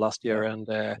Stockholm last year, and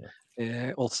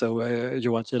also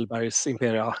Johan Kihlberg's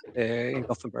Imperia in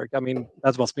Gothenburg. I mean,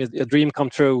 that must be a dream come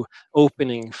true,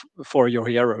 opening for your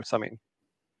heroes. I mean,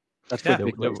 that could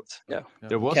be great.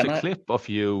 There was a clip of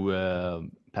you,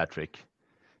 Patrick.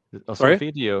 I saw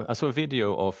a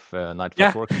video of Night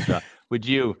Flight Orchestra with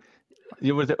you.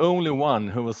 You were the only one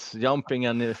who was jumping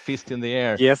and fist in the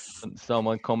air. Yes. And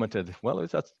someone commented, well,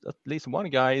 it's at least one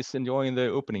guy is enjoying the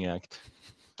opening act.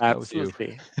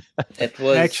 Absolutely. It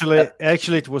was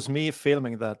actually it was me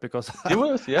filming that, because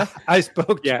I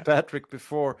spoke to Patrick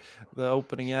before the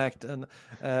opening act, and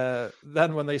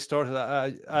then when they started,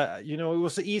 I it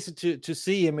was easy to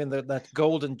see him in that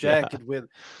golden jacket with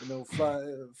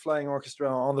flying orchestra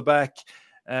on the back.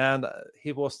 And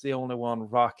he was the only one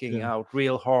rocking out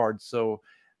real hard. So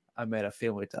I made a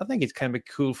film with it. I think it can be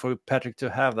cool for Patrick to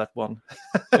have that one.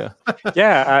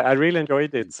 I really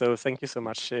enjoyed it. So thank you so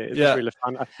much. It was really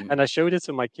fun. And I showed it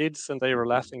to my kids, and they were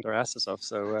laughing their asses off.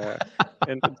 So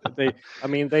and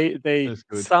they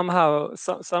somehow,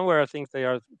 somewhere, I think they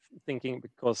are thinking,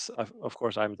 because of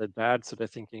course I'm the dad, so they're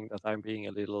thinking that I'm being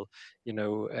a little,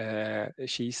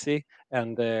 cheesy,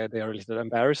 and they are a little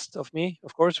embarrassed of me,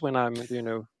 of course, when I'm,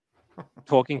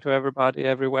 talking to everybody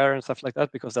everywhere and stuff like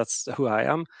that, because that's who I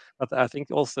am. But I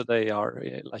think also they are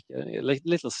like a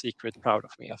little secret proud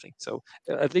of me, I think. So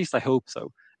at least I hope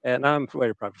so. And I'm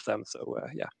very proud of them. So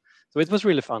so it was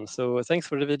really fun. So thanks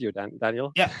for the video,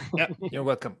 Daniel. Yeah, you're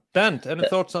welcome. Dan, any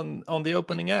thoughts on the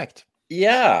opening act?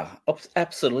 Yeah,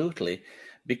 absolutely.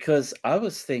 Because I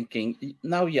was thinking,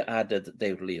 now you added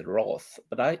David Lee Roth,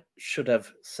 but I should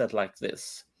have said like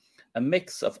this: a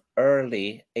mix of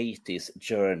early 80s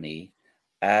Journey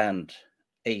and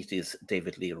 80s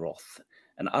David Lee Roth.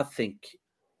 And I think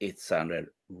it sounded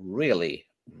really,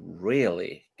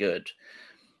 really good.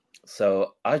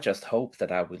 So I just hope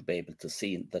that I will be able to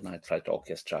see the Night Flight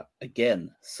Orchestra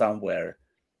again somewhere,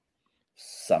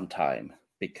 sometime,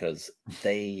 because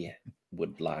they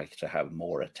would like to have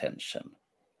more attention.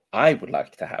 I would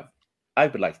like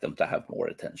them to have more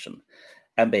attention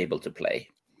and be able to play.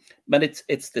 But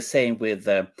it's the same with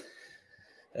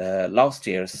last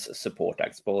year's support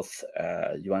acts, both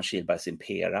Johan Kihlberg's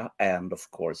Imperia and, of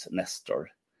course, Nestor.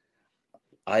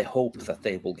 I hope that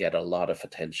they will get a lot of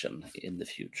attention in the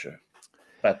future.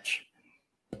 But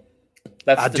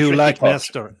that's I do like part.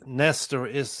 Nestor. Nestor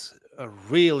is a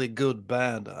really good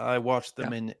band. I watched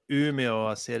them in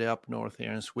Umeå, a city up north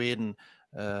here in Sweden.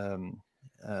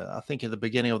 I think at the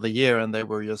beginning of the year, and they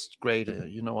were just great.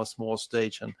 A small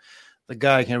stage, and the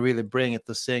guy can really bring it,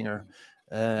 the singer.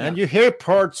 And you hear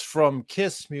parts from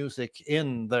KISS music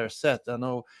in their set. I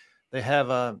know they have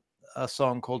a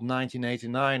song called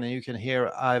 1989, and you can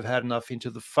hear I've Had Enough Into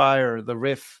the Fire, the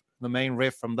riff, the main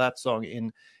riff from that song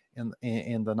in the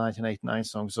 1989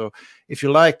 song. So if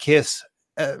you like KISS,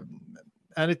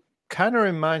 and it kind of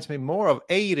reminds me more of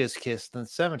 80s KISS than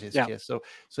 70s KISS. So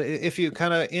if you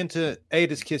kind of into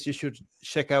 80s KISS, you should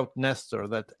check out Nestor,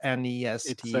 that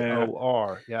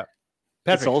Nestor.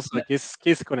 Patrick. It's also a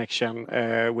KISS connection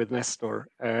with Nestor,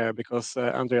 because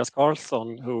Andreas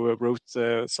Karlsson, who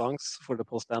wrote songs for the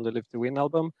Paul Stanley Live to Win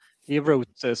album, he wrote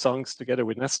songs together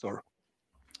with Nestor.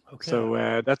 Okay.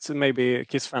 So that's maybe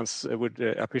KISS fans would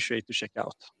appreciate to check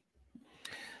out.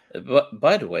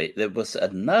 By the way, there was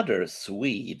another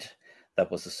Swede that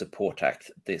was a support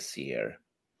act this year,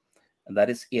 and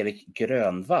that is Erik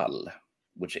Grönvall,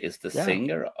 which is the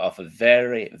singer of a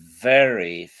very,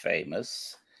 very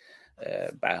famous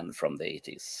band from the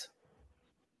 80s.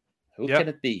 Who can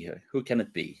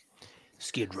it be?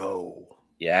 Skid Row.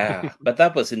 Yeah, but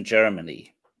that was in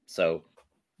Germany. So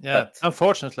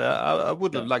unfortunately, I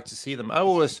would have liked to see them. I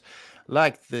always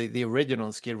liked the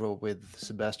original Skid Row with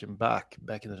Sebastian Bach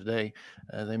back in the day.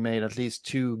 They made at least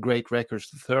 2 great records.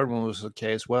 The third one was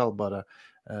okay as well, but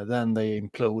then they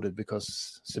imploded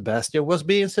because Sebastian was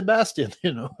being Sebastian.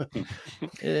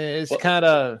 It's kind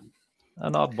of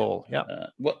an oddball.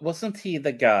 Wasn't he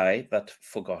the guy that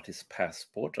forgot his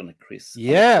passport on a cruise?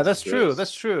 Yeah, that's true.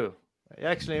 That's true.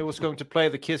 Actually, he was going to play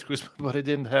the KISS cruise, but he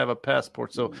didn't have a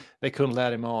passport, so they couldn't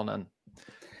let him on. And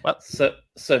Well,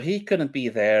 so he couldn't be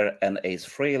there, and Ace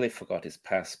Frehley forgot his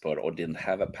passport or didn't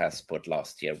have a passport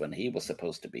last year when he was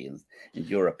supposed to be in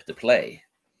Europe to play.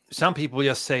 Some people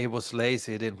just say he was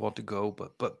lazy, he didn't want to go,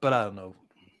 but I don't know.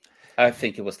 I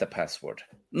think it was the password.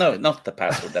 No, not the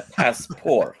password, the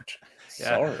passport.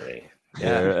 Sorry.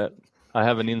 Yeah. I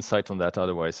have an insight on that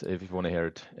otherwise, if you want to hear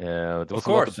it. There was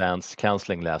a lot of bands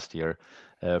cancelling last year.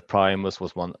 Primus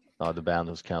was one other band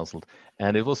who was cancelled.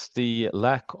 And it was the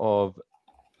lack of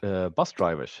bus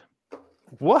drivers.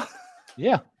 What?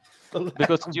 Yeah.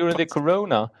 Because during the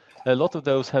corona, a lot of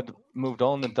those had moved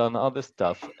on and done other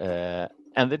stuff.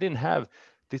 And they didn't have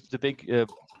the big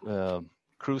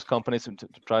cruise companies to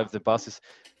drive the buses.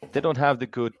 They don't have the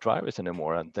good drivers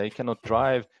anymore. And they cannot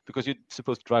drive because you're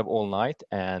supposed to drive all night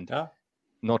and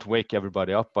not wake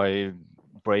everybody up by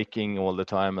braking all the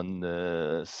time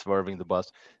and swerving the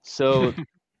bus. So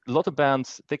a lot of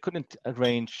bands, they couldn't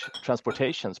arrange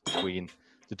transportations between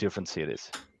the different cities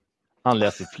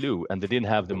unless they flew, and they didn't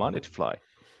have the money to fly.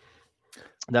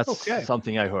 That's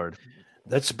something I heard.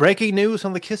 That's breaking news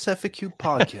on the KISS FAQ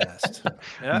podcast.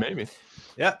 Maybe.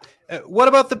 Yeah. What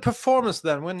about the performance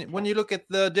then? When you look at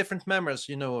the different members,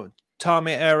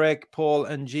 Tommy, Eric, Paul,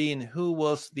 and Gene, who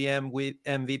was the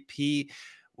MVP?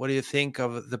 What do you think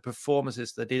of the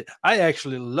performances that did? I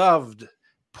actually loved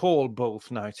Paul both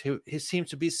nights. He seemed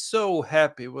to be so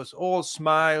happy. It was all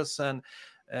smiles and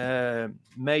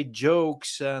made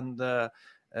jokes and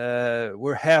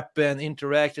were happy and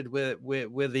interacted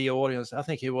with the audience. I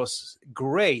think he was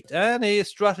great, and he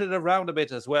strutted around a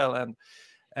bit as well.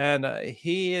 And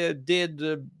he did,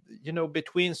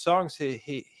 between songs,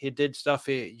 he did stuff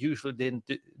he usually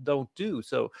don't do.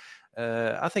 So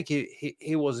I think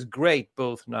he was great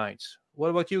both nights. What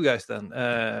about you guys then?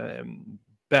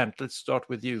 Bent, let's start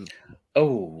with you.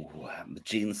 Oh,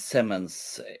 Gene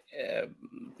Simmons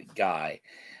guy.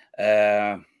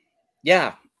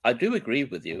 Yeah, I do agree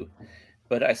with you,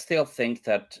 but I still think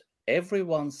that every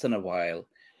once in a while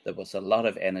there was a lot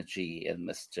of energy in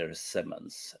Mr.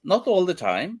 Simmons. Not all the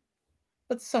time,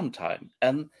 but sometime.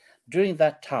 And during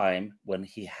that time when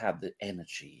he had the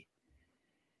energy,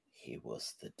 he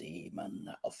was the demon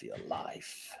of your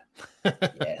life.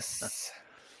 Yes.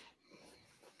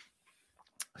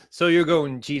 So you're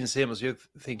going Gene Simmons. You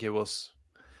think he was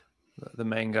the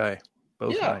main guy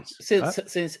both nights?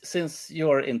 Since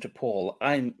you're into Paul,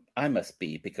 I must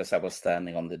be, because I was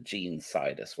standing on the Gene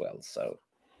side as well. So,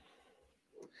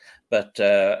 but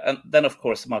and then of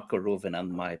course Marco Ruvin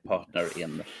and my partner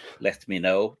in Let Me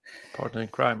Know, partner in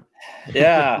crime.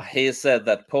 Yeah, he said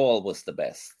that Paul was the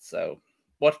best. So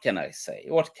what can I say?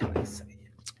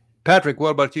 Patrick, what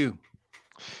about you?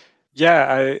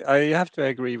 Yeah, I have to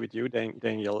agree with you,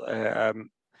 Daniel.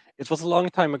 It was a long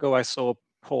time ago I saw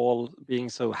Paul being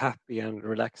so happy and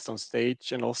relaxed on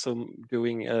stage, and also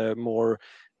doing more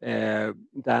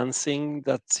dancing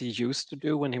that he used to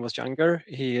do when he was younger.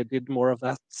 He did more of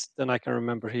that than I can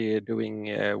remember he doing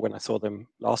when I saw them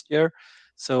last year.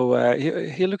 So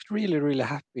he looked really, really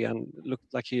happy and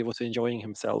looked like he was enjoying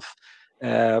himself.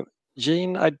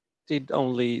 Gene, I did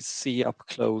only see up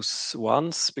close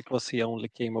once, because he only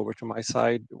came over to my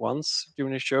side once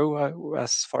during the show,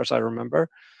 as far as I remember.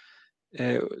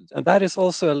 And that is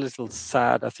also a little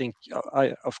sad. I think,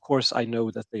 of course, I know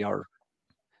that they are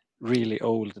really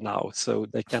old now, so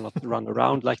they cannot run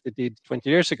around like they did 20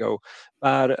 years ago.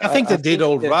 But I think they did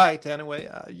all right anyway.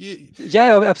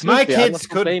 Yeah, absolutely. My kids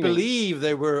couldn't believe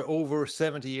they were over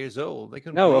 70 years old. They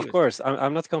couldn't. No, of course,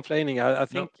 I'm not complaining. I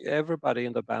think everybody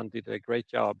in the band did a great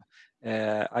job.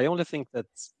 I only think that,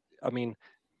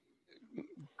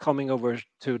 coming over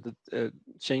to the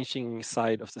changing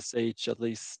side of the stage at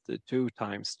least 2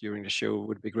 times during the show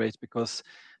would be great, because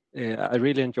I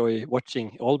really enjoy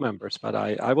watching all members, but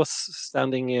I was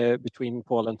standing between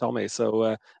Paul and Tommy,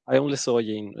 so I only saw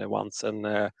Gene once, and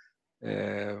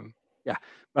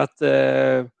but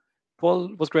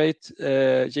Paul was great,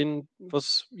 Gene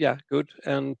was good,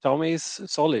 and Tommy is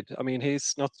solid.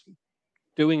 He's not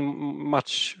doing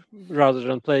much rather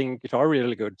than playing guitar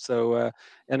really good. So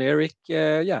and Eric,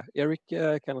 Eric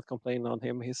cannot complain on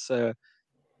him.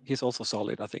 He's also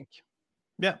solid, I think.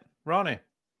 Yeah, Ronnie.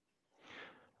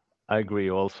 I agree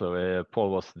also.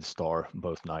 Paul was the star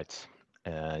both nights.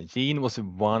 Gene was the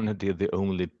one who did the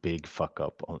only big fuck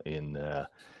up in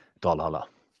Dalhalla.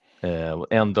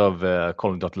 End of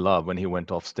Calling Dr. Love, when he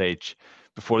went off stage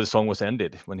before the song was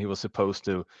ended, when he was supposed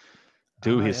to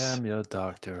do I am your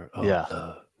doctor.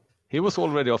 Love. He was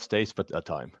already off stage by that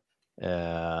time.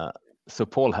 So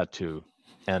Paul had to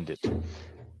end it.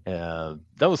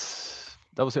 That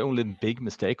was the only big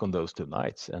mistake on those 2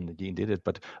 nights, and Gene did it.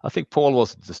 But I think Paul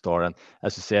was the star, and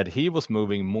as you said, he was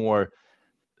moving more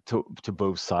to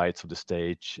both sides of the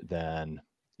stage than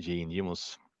Gene. Gene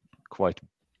was quite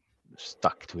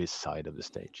stuck to his side of the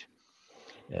stage.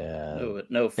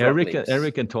 No front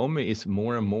Eric and Tommy is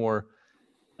more and more.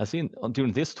 I think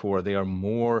during this tour they are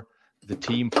more the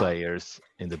team players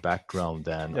in the background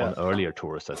than on earlier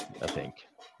tours. I think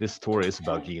this tour is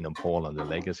about Gene and Paul and the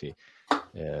legacy.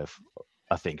 I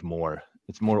think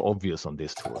it's more obvious on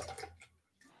this tour,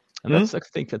 and that's I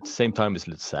think at the same time it's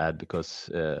a little sad because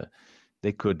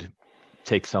they could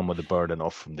take some of the burden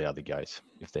off from the other guys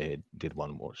if they did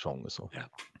one more song or so. Yeah.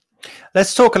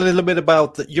 Let's talk a little bit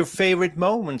about your favorite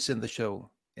moments in the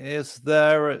show. Is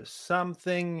there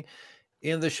something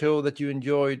in the show that you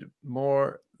enjoyed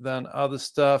more than other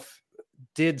stuff?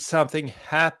 Did something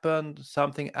happen,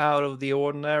 something out of the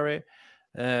ordinary?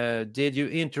 Did you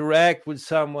interact with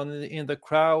someone in the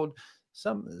crowd?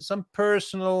 Some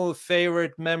personal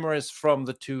favorite memories from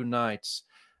the 2 nights.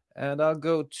 And I'll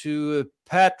go to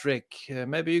Patrick.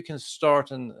 Maybe you can start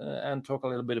and talk a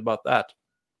little bit about that.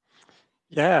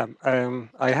 Yeah,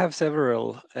 I have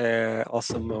several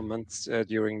awesome moments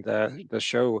during the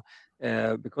show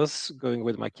because going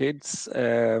with my kids,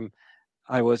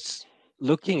 I was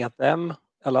looking at them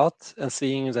a lot and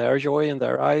seeing their joy in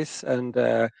their eyes, and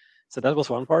so that was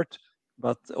one part.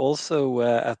 But also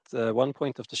at one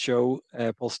point of the show,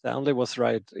 Paul Stanley was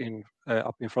right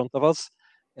up in front of us,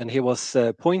 and he was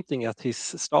pointing at his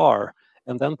star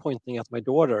and then pointing at my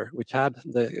daughter, which had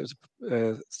the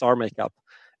star makeup.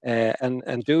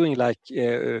 And doing like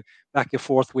back and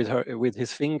forth with her with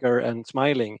his finger and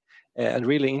smiling and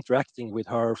really interacting with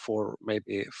her for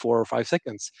maybe 4 or 5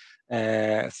 seconds.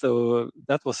 So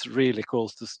that was really cool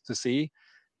to see.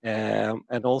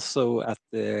 And also at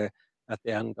the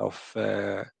end of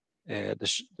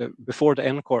before the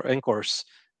encores,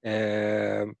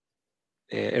 Eric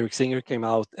Singer came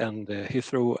out and he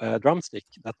threw a drumstick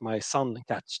that my son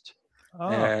catched.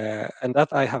 And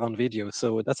that I have on video,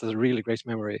 so that's a really great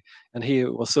memory. And he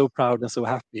was so proud and so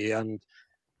happy. And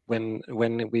when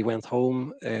we went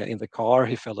home in the car,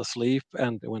 he fell asleep.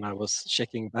 And when I was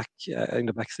checking back in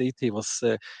the back seat, he was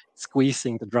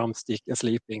squeezing the drumstick and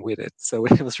sleeping with it. So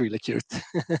it was really cute.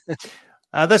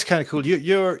 That's kind of cool.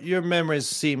 Your memories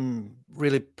seem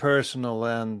really personal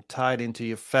and tied into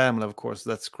your family, of course.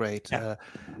 That's great. Yeah.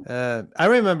 I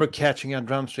remember catching a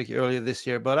drumstick earlier this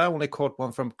year, but I only caught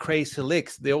one from Crazy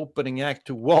Licks, the opening act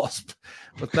to Wasp.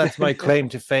 But that's my claim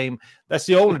to fame. That's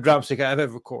the only drumstick I've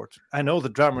ever caught. I know the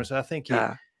drummers. I think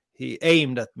he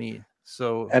aimed at me.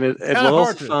 So and it was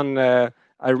also fun.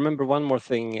 I remember one more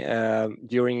thing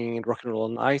during Rock and Roll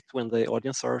Night when the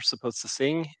audience are supposed to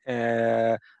sing.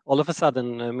 All of a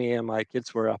sudden, me and my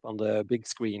kids were up on the big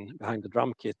screen behind the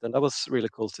drum kit, and that was really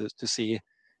cool to see.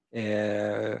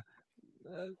 That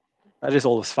is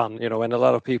always fun, and a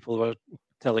lot of people were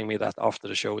telling me that after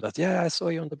the show that, I saw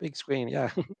you on the big screen.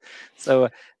 Yeah. So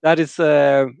that is,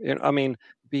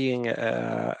 being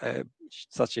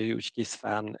such a huge KISS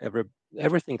fan,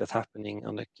 everything that's happening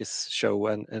on the KISS show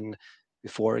and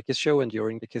before a KISS show and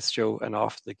during the KISS show and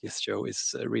after the KISS show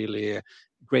is really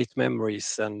great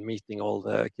memories, and meeting all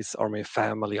the KISS Army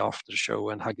family after the show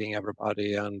and hugging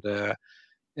everybody, and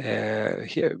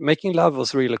making love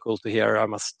was really cool to hear, I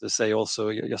must say,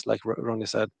 also, just like Ronnie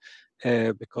said,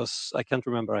 because I can't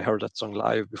remember I heard that song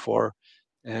live before.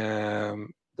 That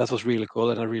was really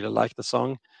cool, and I really liked the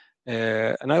song.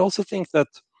 And I also think that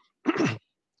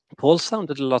Paul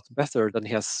sounded a lot better than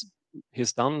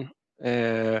he's done.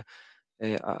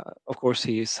 Of course,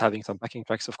 he's having some backing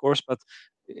tracks, of course, but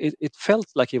it felt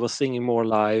like he was singing more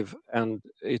live, and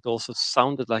it also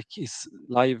sounded like his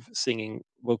live singing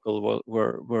vocal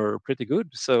were pretty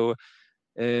good. So,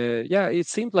 it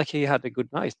seemed like he had a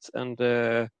good night, and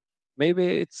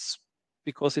maybe it's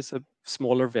because it's a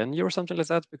smaller venue or something like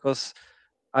that, because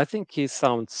I think he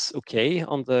sounds okay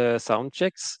on the sound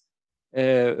checks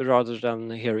rather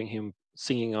than hearing him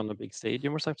singing on a big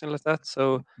stadium or something like that.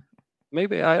 So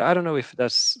maybe I don't know if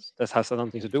that has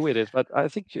something to do with it, but I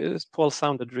think Paul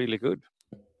sounded really good.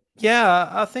 Yeah,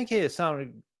 I think he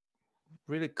sounded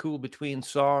really cool between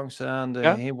songs, and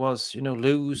he was,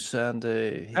 loose, and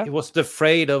he wasn't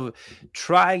afraid of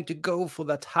trying to go for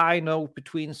that high note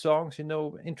between songs,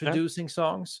 introducing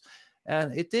songs,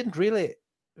 and it didn't really,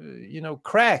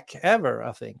 crack ever.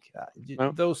 I think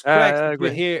those cracks that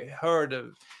we heard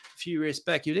a few years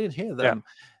back, you didn't hear them.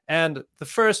 And the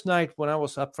first night when I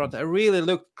was up front, I really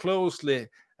looked closely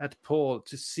at Paul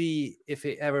to see if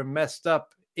he ever messed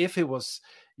up, if he was,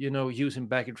 using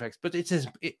backing tracks. But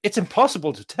it's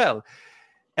impossible to tell.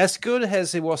 As good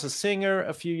as he was a singer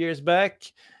a few years back,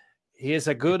 he is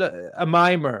a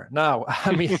mimer now.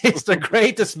 I mean, he's the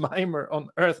greatest mimer on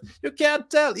earth. You can't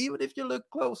tell, even if you look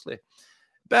closely.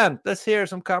 Ben, let's hear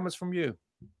some comments from you.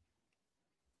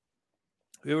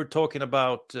 We were talking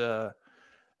about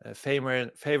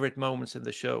favorite moments in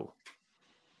the show.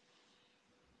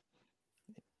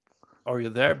 Are you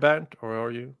there, Bernd, or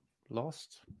are you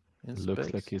lost in space?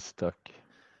 Looks like he's stuck.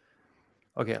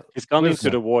 Okay. He's gone into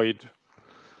the void.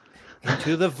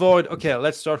 Into the void. Okay,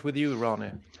 let's start with you,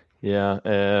 Ronnie. Yeah.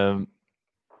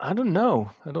 I don't know.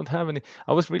 I don't have any.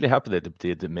 I was really happy that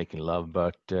they did Making Love,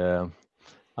 but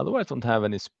otherwise I don't have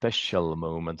any special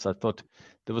moments. I thought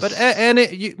there was... But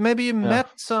maybe you met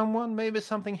someone, maybe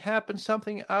something happened,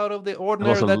 something out of the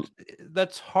ordinary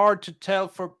that's hard to tell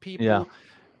for people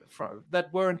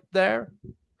that weren't there.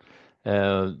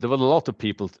 There were a lot of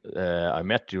people I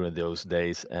met during those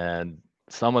days, and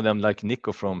some of them, like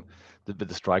Nico from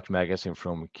the Strike magazine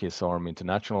from KISS Army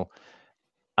International,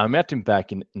 I met him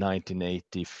back in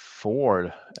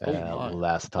 1984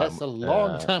 last time. That's a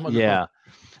long time ago. Yeah,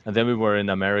 and then we were in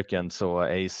America and saw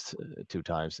Ace 2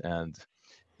 times, and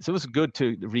so it was good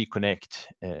to reconnect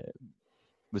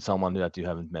with someone that you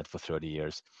haven't met for 30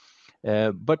 years.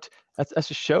 But as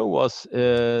the show was,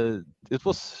 it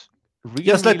was really,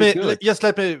 good. Just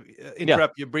let me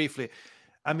interrupt you briefly.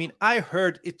 I mean, I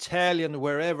heard Italian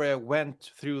wherever I went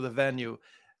through the venue.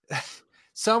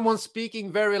 Someone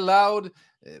speaking very loud,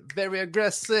 very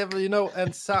aggressive, and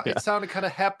it sounded kind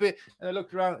of happy. And I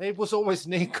looked around. It was always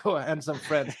Nico and some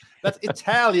friends. That's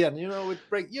Italian, it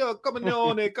break. Yo, come.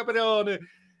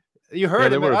 You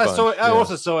heard him. I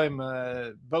also saw him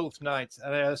both nights,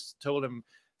 and I just told him,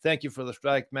 "Thank you for the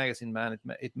Strike magazine, man.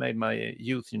 It made my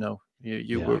youth. You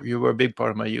were a big part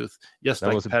of my youth, just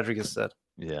that like Patrick has said."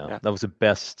 Yeah, that was the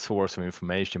best source of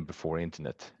information before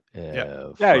internet.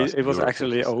 It was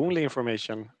actually only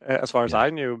information as far as I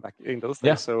knew back in those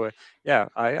days. So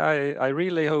I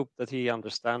really hope that he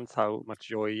understands how much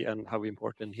joy and how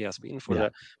important he has been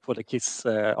for the KISS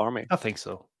Army. I think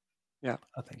so. Yeah,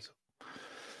 I think so.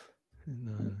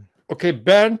 Okay,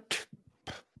 Bernd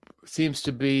seems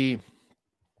to be.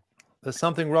 There's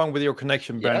something wrong with your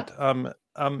connection, Bernd.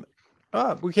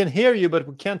 We can hear you, but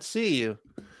we can't see you.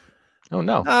 Oh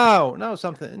no! No,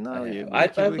 something. No, we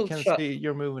can see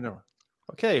you're moving around.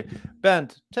 Okay,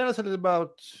 Bernd, tell us a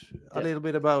little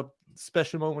bit about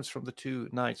special moments from the 2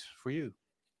 nights for you.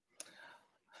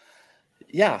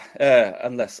 Yeah,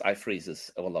 unless I freeze this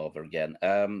all over again.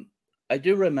 I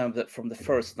do remember that from the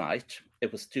first night,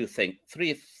 it was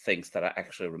 3 things that I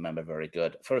actually remember very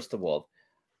good. First of all,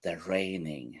 the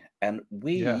raining, and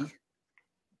we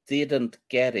didn't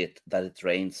get it that it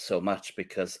rained so much,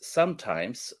 because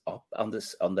sometimes up on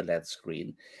the LED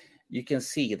screen you can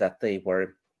see that they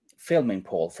were filming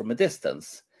Paul from a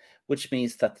distance, which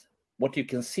means that what you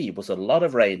can see was a lot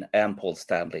of rain and Paul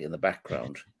Stanley in the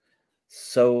background.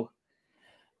 So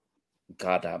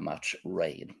goddamn much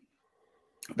rain.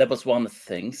 That was one of the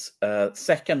things.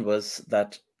 Second was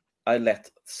that I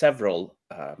let several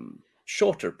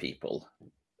shorter people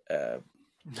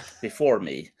before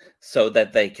me, so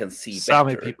that they can see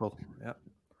Sami better. People,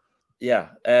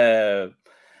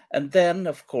 and then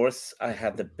of course I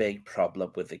had the big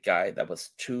problem with the guy that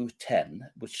was 210,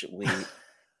 which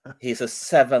he's a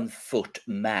 7-foot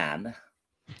man,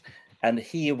 and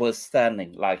he was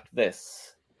standing like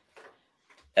this,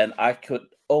 and I could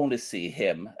only see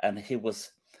him, and he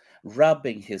was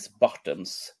rubbing his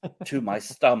bottoms to my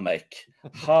stomach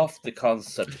half the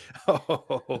concert.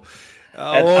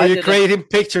 You're creating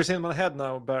pictures in my head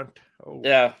now, Bernd.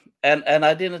 Yeah, and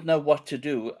I didn't know what to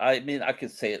do. I mean, I could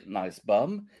say nice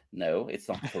bum. No, it's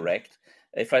not correct.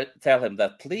 If I tell him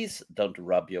that, please don't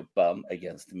rub your bum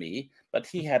against me. But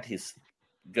he had his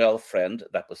girlfriend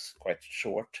that was quite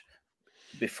short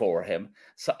before him,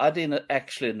 so I didn't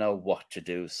actually know what to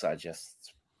do. So I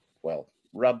just,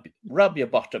 rub your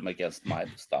bottom against my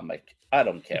stomach. I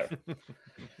don't care.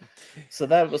 So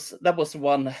that was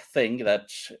one thing that,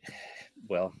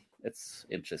 it's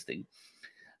interesting.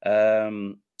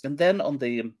 And then on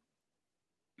the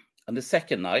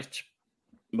second night,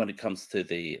 when it comes to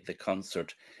the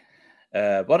concert,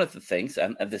 one of the things,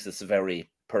 and this is very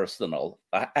personal,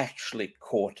 I actually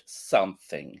caught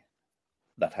something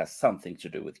that has something to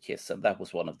do with KISS, and that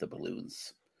was one of the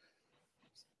balloons.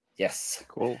 Yes,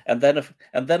 cool. And then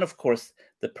of course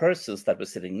the persons that were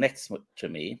sitting next to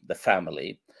me, the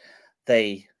family,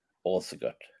 they also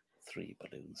got 3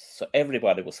 balloons. So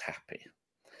everybody was happy.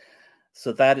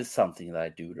 So that is something that I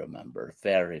do remember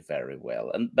very, very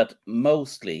well. But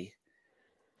mostly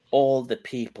all the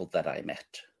people that I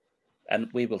met.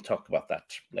 And we will talk about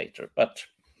that later. But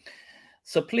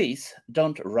so please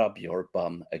don't rub your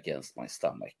bum against my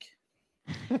stomach.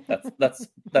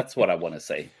 That's what I want to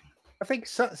say. I think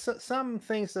some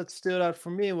things that stood out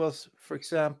for me was, for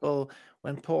example,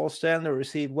 when Paul Stanley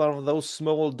received one of those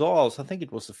small dolls. I think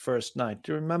it was the first night.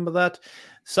 Do you remember that?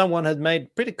 Someone had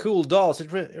made pretty cool dolls.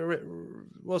 It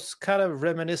was kind of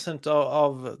reminiscent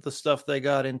of the stuff they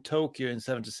got in Tokyo in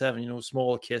 '77,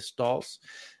 small Kiss dolls.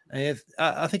 And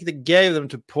I think they gave them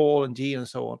to Paul and Gene and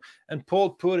so on. And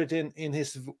Paul put it in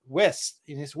his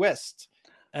vest.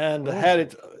 And had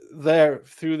it there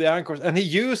through the anchors, and he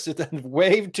used it and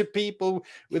waved to people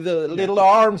with the little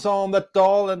arms on that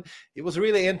doll, and he was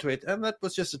really into it. And that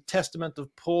was just a testament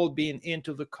of Paul being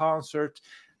into the concert,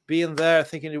 being there,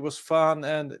 thinking it was fun,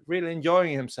 and really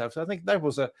enjoying himself. So I think that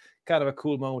was a kind of a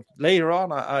cool moment. Later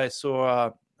on, I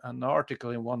saw an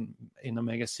article in a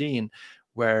magazine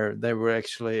where they were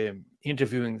actually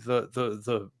interviewing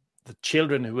the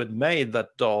children who had made that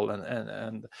doll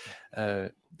and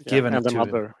given and it the to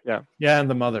mother, and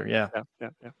the mother, yeah.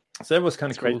 So it was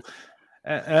kind of cool. Great.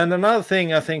 And another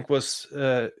thing I think was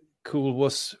cool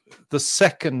was the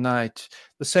second night.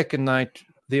 The second night,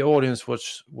 the audience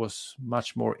was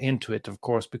much more into it, of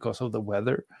course, because of the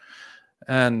weather.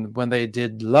 And when they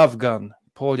did Love Gun,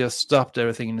 Paul just stopped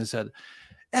everything and he said,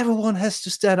 "Everyone has to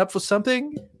stand up for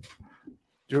something." Do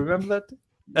you remember that?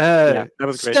 That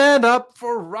was great. Stand up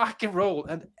for rock and roll,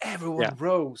 and everyone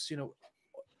rose.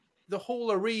 The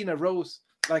whole arena rose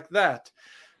like that.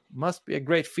 Must be a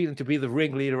great feeling to be the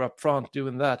ringleader up front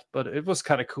doing that. But it was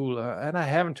kind of cool, and I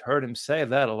haven't heard him say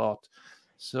that a lot.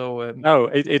 So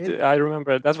I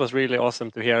remember that was really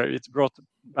awesome to hear. It brought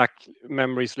back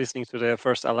memories listening to the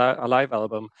first Alive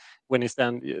album when he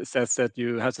says that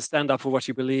you have to stand up for what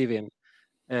you believe in.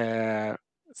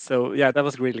 So that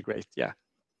was really great.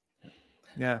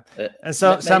 Yeah, and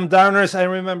so some downers. I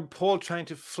remember Paul trying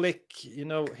to flick,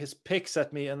 his picks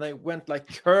at me, and they went like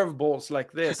curveballs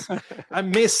like this. I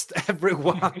missed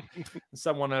everyone.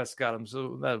 Someone else got them,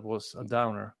 so that was a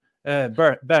downer.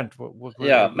 Bernd, what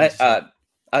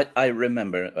I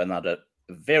remember another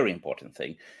very important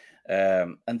thing,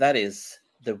 and that is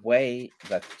the way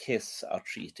that Kiss are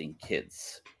treating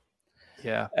kids.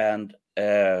 Yeah, and.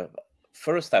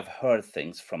 First, I've heard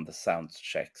things from the sound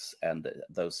checks and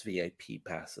those VIP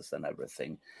passes and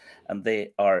everything, and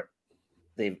they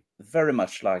very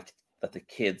much like that the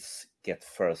kids get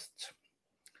first.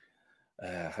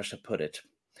 How should I put it?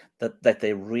 That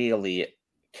they really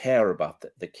care about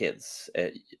the kids.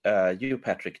 You,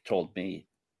 Patrick, told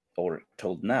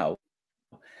now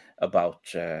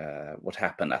about what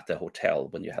happened at the hotel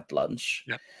when you had lunch,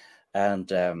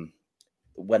 and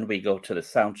when we go to the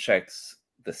sound checks.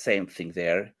 The same thing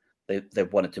there. They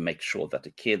wanted to make sure that the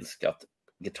kids got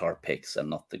guitar picks and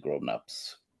not the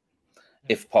grown-ups,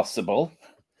 if possible.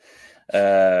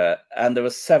 And there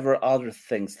were several other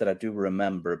things that I do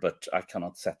remember, but I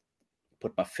cannot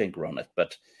put my finger on it.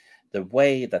 But the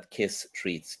way that Kiss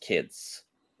treats kids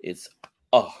is,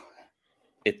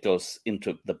 it goes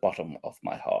into the bottom of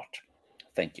my heart.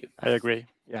 Thank you. I agree.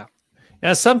 Yeah.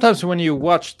 And sometimes when you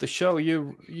watch the show,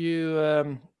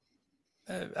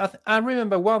 I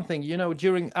remember one thing,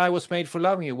 during I Was Made for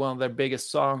Loving You, one of their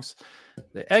biggest songs,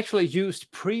 they actually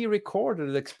used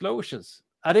pre-recorded explosions.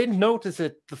 I didn't notice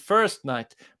it the first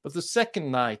night, but the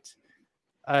second night,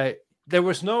 there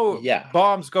was no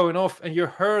bombs going off, and you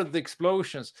heard the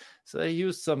explosions. So they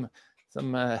used some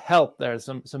help there,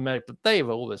 some but they've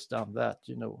always done that,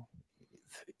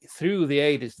 through the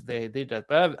 80s they did that.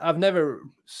 But I've never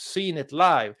seen it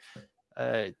live.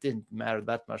 It didn't matter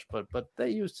that much, but they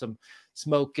used some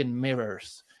smoke and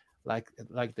mirrors like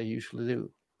they usually do.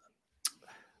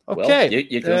 Okay,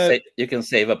 well, you can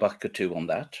save a buck or two on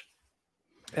that.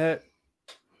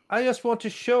 I just want to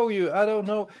show you. I don't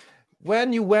know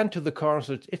when you went to the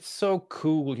concert. It's so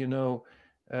cool,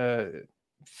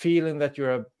 feeling that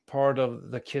you're a part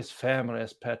of the Kiss family,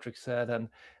 as Patrick said. And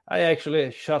I actually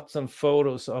shot some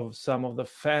photos of some of the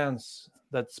fans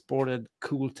that sported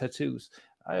cool tattoos.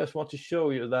 I just want to show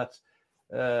you that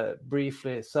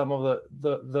briefly, some of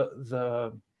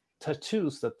the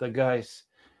tattoos that the guys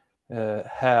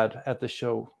had at the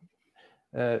show.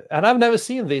 And I've never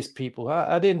seen these people.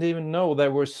 I didn't even know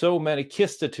there were so many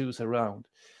Kiss tattoos around.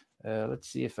 Let's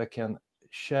see if I can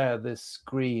share this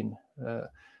screen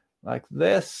like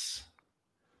this.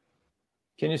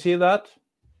 Can you see that?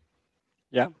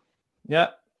 Yeah.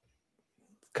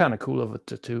 Kind of cool of a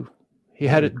tattoo. He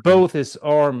had it both his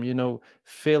arm,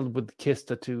 filled with Kiss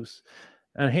tattoos.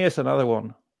 And here's another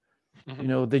one.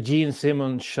 The Gene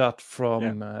Simmons shot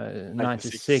from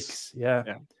 96.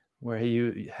 Where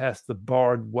he has the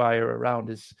barbed wire around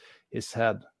his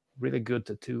head. Really good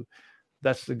tattoo.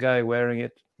 That's the guy wearing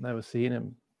it. Never seen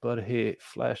him. but he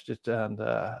flashed it, and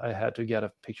I had to get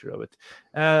a picture of it.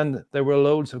 And there were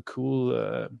loads of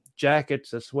cool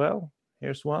jackets as well.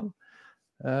 Here's one.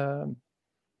 And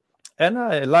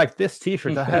I like this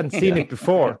T-shirt. I hadn't seen it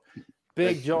before.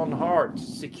 Big John Hart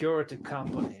Security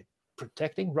Company,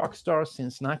 protecting rock stars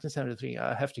since 1973.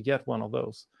 I have to get one of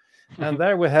those. And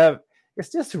there we have. Is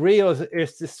this real?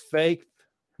 Is this fake,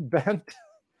 Bent?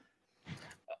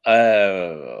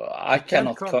 I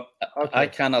cannot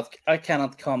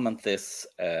comment this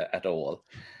at all.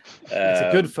 It's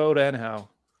a good photo anyhow.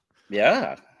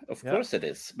 Yeah, of course it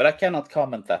is. But I cannot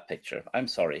comment that picture. I'm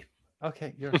sorry.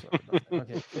 Okay, you're sorry.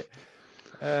 Okay.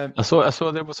 I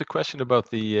saw there was a question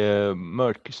about the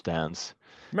merch stands.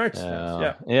 Merch stands,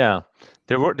 yeah. Yeah,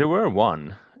 there were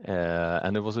one,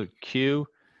 and there was a queue.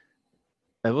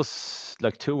 It was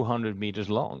like 200 meters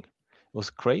long. It was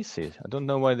crazy. I don't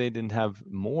know why they didn't have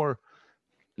more,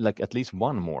 like at least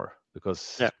one more,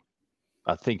 because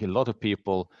I think a lot of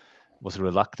people was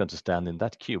reluctant to stand in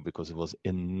that queue because it was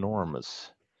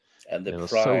enormous. And the price.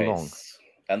 Was so long.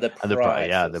 And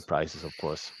the prices, of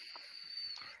course.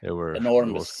 They were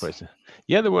enormous. It was crazy.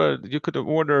 Yeah, there were. You could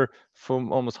order for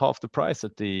almost half the price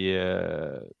at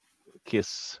the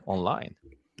KISS online.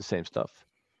 The same stuff.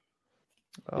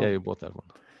 Oh. Yeah, you bought that one.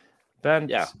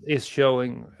 Bent is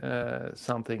showing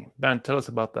something. Bent, tell us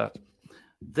about that.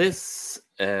 This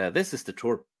is the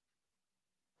tour.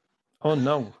 Oh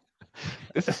no!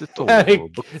 This is the tour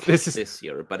book. This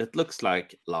year, but it looks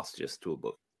like last year's tour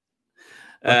book.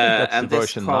 I think that's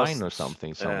the version 9 or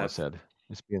something. Someone said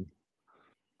it's been.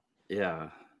 Yeah,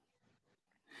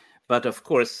 but of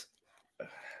course,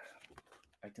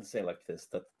 I can say like this: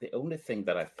 that the only thing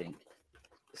that I think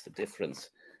is the difference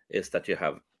is that you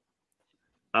have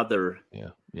other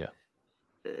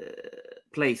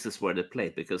places where they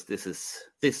played, because this is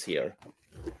this year,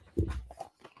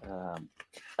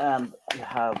 and you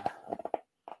have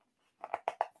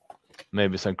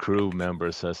maybe some crew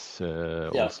members has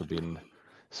also been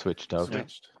switched out.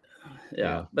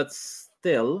 Yeah, but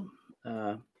still,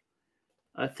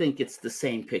 I think it's the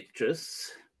same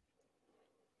pictures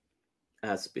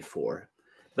as before.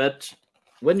 But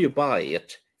when you buy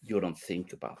it, you don't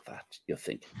think about that. You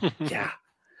think,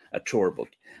 a tour book.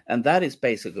 And that is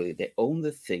basically the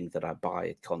only thing that I buy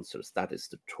at concerts. That is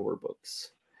the tour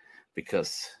books,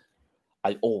 because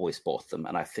I always bought them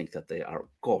and I think that they are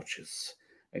gorgeous.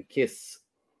 And KISS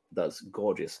does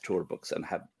gorgeous tour books and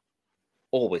have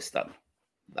always done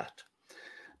that.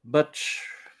 But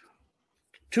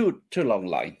too long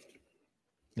line.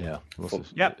 Yeah.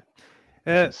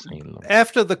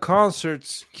 After the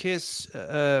concerts, KISS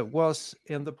was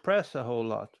in the press a whole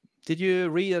lot. Did you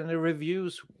read any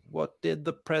reviews? What did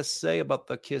the press say about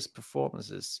the KISS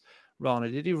performances?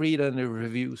 Ronnie, did you read any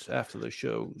reviews after the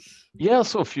shows? Yeah, I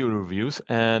saw a few reviews,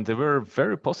 and they were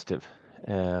very positive.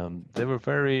 There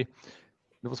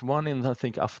was one in, I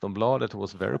think, Aftonbladet that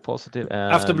was very positive.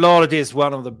 And Aftonbladet is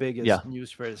one of the biggest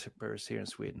newspapers here in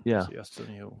Sweden. Yeah, so just so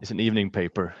you know. It's an evening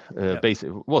paper.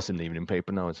 Basically, it was an evening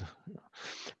paper now.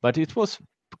 But it was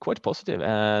quite positive,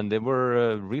 and they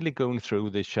were really going through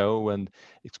the show and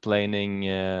explaining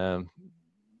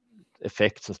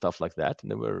effects and stuff like that.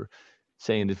 And they were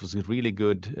saying it was a really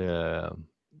good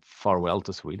farewell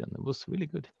to Sweden. It was really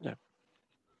good. Yeah.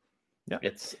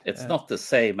 It's not the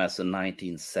same as in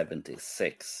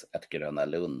 1976 at Gröna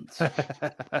Lund.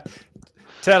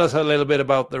 Tell us a little bit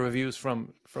about the reviews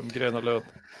from Gröna Lund.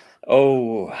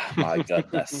 Oh my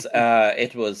goodness.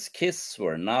 It was KISS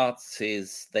were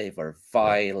Nazis, they were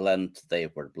violent, they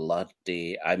were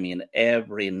bloody. I mean,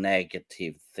 every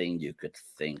negative thing you could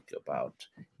think about.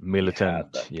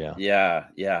 Militant,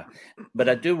 Yeah. But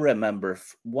I do remember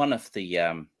one of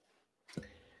the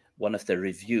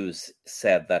reviews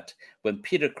said that when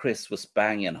Peter Criss was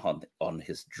banging on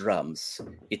his drums,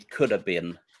 it could have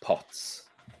been pots.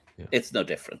 Yeah. It's no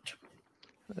different.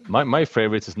 My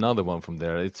favorite is another one from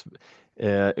there.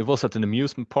 It was at an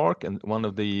amusement park, and one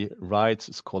of the rides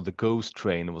is called the Ghost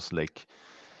Train. It was like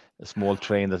a small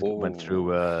train that went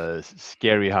through a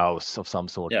scary house of some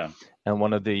sort. Yeah. And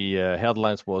one of the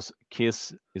headlines was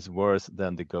 "KISS is worse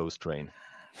than the Ghost Train."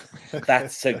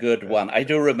 That's a good one. I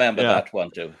do remember that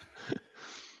one too.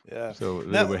 Yeah. So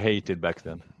they were hated back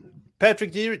then.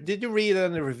 Patrick, did you read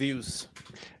any reviews?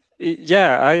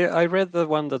 Yeah, I read the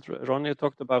one that Ronnie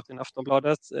talked about in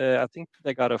Aftonbladet. I think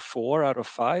they got a 4 out of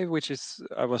 5,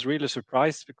 I was really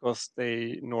surprised, because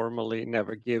they normally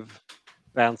never give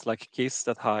bands like KISS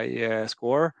that high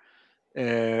score.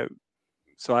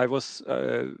 So I was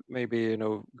maybe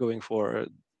going for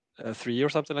 3 or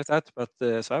something like that. But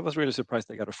so I was really surprised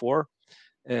they got a 4.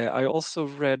 I also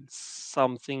read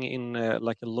something in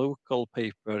like a local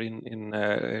paper in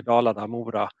Dalhalla,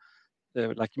 Mora,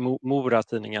 like Mora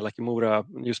tidningen, like a Mora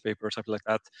newspaper or something like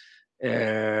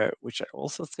that, which I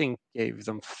also think gave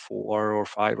them 4 or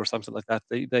 5 or something like that.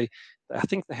 I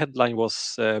think the headline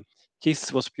was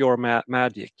 "Kiss was pure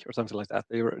magic" or something like that.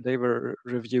 They were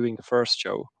reviewing the first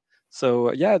show,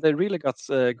 so yeah, they really got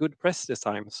good press this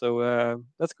time. So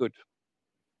that's good.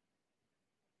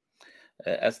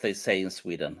 As they say in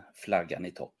Sweden, flaggan i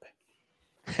topp.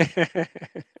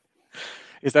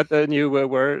 Is that the new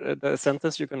word, the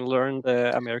sentence you can learn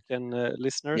the American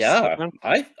listeners? Yeah,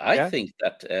 I think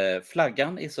that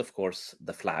flaggan is, of course,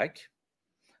 the flag.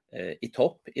 I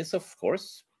topp is, of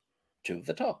course, to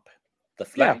the top. The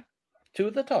flag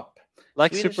to the top.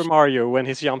 Like Swedish... Super Mario when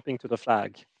he's jumping to the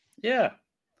flag. Yeah.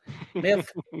 Med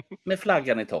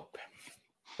flaggan i topp.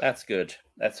 That's good.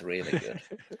 That's really good.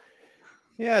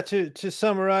 Yeah, to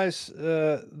summarize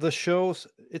the shows,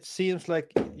 it seems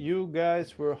like you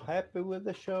guys were happy with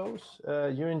the shows.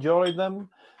 You enjoyed them.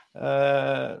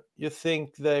 You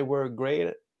think they were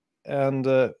great, and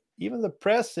even the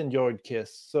press enjoyed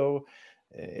KISS. So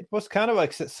it was kind of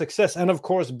like a success. And of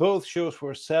course, both shows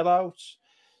were sellouts.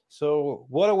 So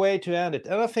what a way to end it.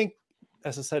 And I think,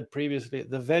 as I said previously,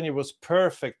 the venue was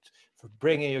perfect for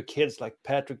bringing your kids like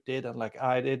Patrick did and like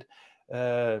I did.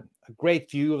 A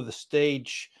great view of the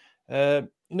stage. Here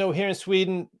in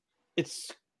Sweden,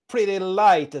 it's pretty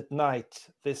light at night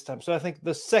this time. So I think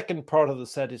the second part of the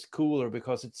set is cooler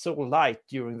because it's so light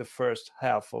during the first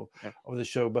half of the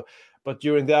show. But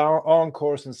during the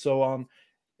encores and so on,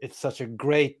 it's such a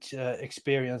great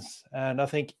experience. And I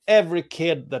think every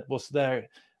kid that was there,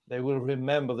 they will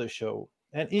remember the show.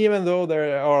 And even though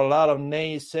there are a lot of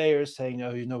naysayers saying,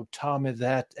 Tommy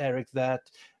that, Eric that,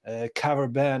 cover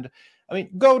band, I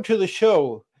mean, go to the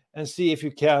show and see if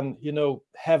you can,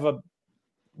 have a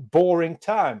boring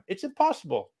time. It's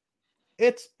impossible.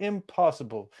 It's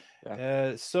impossible.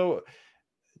 Yeah. So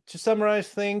to summarize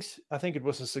things, I think it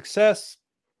was a success.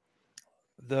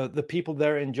 The people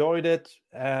there enjoyed it,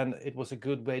 and it was a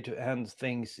good way to end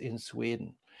things in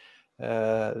Sweden.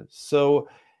 So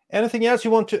anything else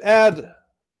you want to add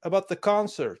about the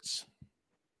concerts?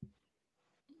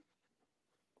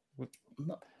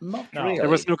 Not really. There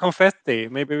was no confetti.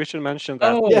 Maybe we should mention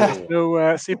that. Oh. There was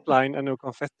no zip line and no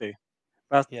confetti.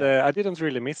 But I didn't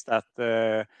really miss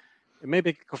that.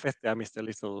 Maybe confetti I missed a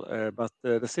little, but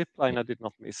the zip line I did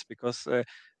not miss because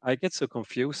I get so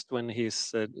confused when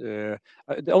he's... the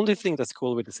only thing that's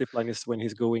cool with the zip line is when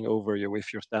he's going over you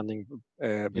if you're standing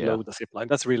below the zip line.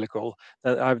 That's really cool.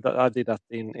 I did that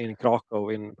in Krakow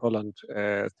in Poland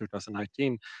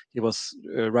 2019. He was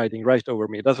riding right over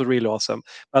me. That was really awesome.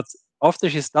 But after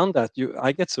he's done that,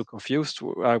 I get so confused.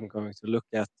 I'm going to look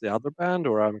at the other band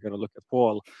or I'm going to look at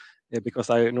Paul. Because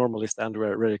I normally stand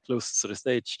very close to the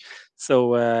stage.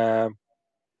 So,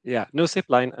 no zip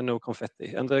line and no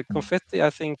confetti. And the confetti, I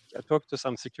think, I talked to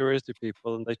some security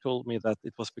people and they told me that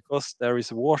it was because there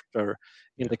is water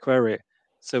in the quarry.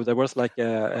 So there was like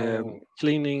a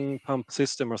cleaning pump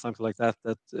system or something like that,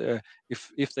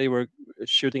 if they were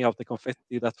shooting out the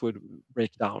confetti, that would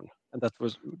break down. And that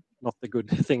was not a good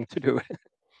thing to do.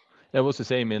 It was the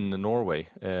same in Norway.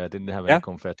 Didn't have any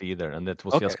confetti either, and that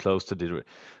was just close to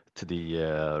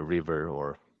the river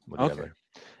or whatever.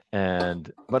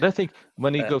 But I think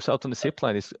when he goes out on the zip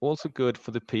line, it's also good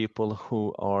for the people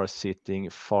who are sitting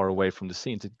far away from the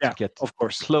scene to get of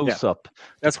course close up.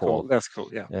 That's cool. That's cool.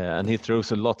 Yeah. And he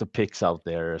throws a lot of pics out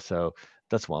there, so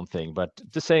that's one thing. But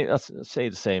to say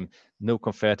the same, no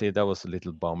confetti. That was a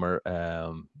little bummer.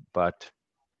 But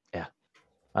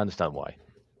I understand why.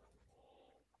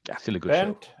 Yeah, still a good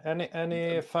Bent, show.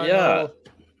 Any final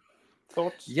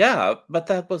thoughts? Yeah, but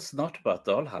that was not about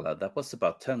Dalhalla. That was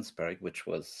about Tønsberg, which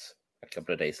was a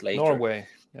couple of days later. Norway.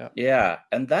 Yeah,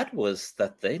 and that was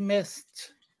that they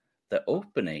missed the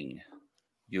opening.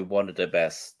 You wanted the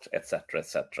best, etc.,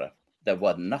 etc. There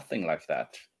was nothing like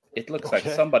that. It looks like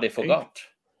somebody forgot.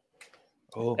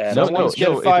 Oh,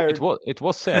 it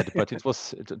was said, but it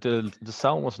was the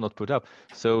sound was not put up,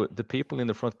 so the people in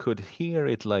the front could hear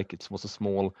it like it was a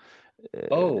small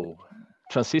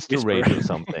transistor radio or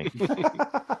something.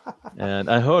 And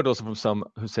I heard also from some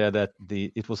who said that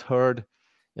it was heard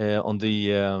on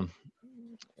the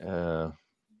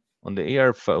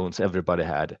earphones everybody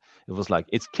had. It was like,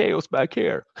 it's chaos back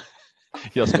here,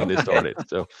 just when they started.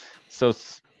 So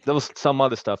there was some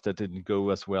other stuff that didn't go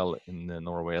as well in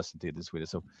Norway as it did in Sweden.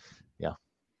 So,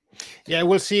 yeah,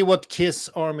 we'll see what KISS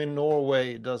Army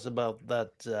Norway does about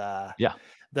that.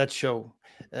 That show.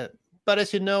 But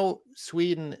as you know,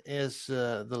 Sweden is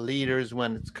the leaders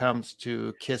when it comes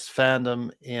to KISS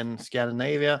fandom in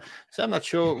Scandinavia. So I'm not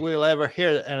sure we'll ever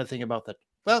hear anything about that.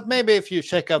 Well, maybe if you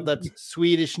check out that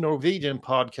Swedish-Norwegian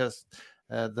podcast,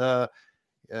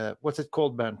 what's it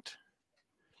called, Bernd?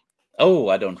 Oh,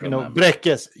 I don't remember.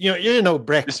 Brekkes. You know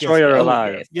Brekkes. Destroyer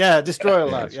Alive. Yeah, Destroyer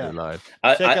Alive. Yeah.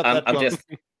 Check out that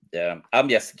one. I'm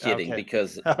just kidding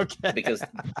because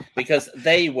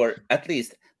they were, at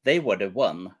least they were the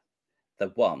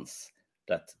ones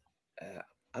that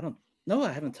I don't know.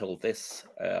 I haven't told this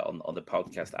on the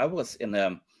podcast. I was in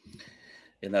a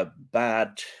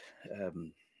bad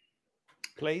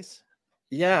place.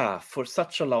 Yeah, for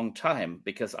such a long time,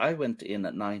 because I went in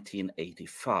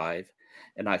 1985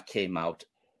 and I came out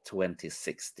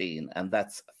 2016, and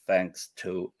that's thanks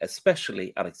to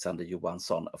especially Alexander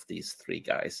Johansson of these three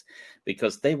guys,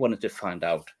 because they wanted to find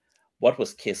out what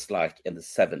was KISS like in the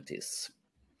 70s.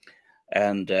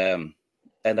 And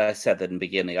I said in the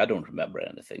beginning, I don't remember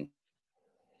anything.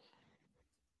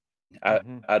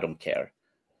 I don't care,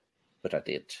 but I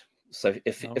did. So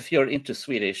if you're into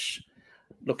Swedish,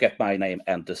 look at my name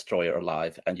and Destroyer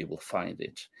Alive, and you will find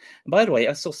it. And by the way,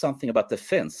 I saw something about the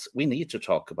Finns. We need to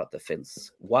talk about the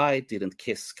Finns. Why didn't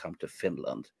KISS come to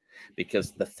Finland?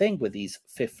 Because the thing with these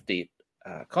 50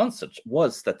 concerts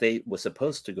was that they were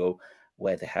supposed to go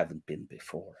where they haven't been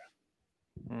before.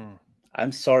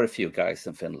 I'm sorry for you guys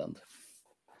in Finland.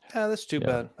 Yeah, that's too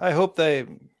bad. I hope they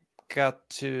got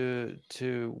to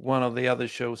one of the other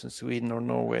shows in Sweden or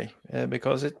Norway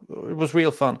because it was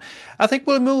real fun. I think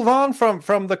we'll move on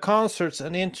from the concerts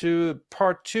and into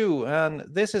part 2, and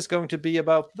this is going to be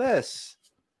about this.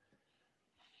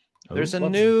 There's a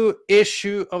new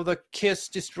issue of the KISS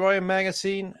Destroyer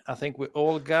magazine. I think we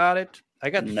all got it. I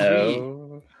got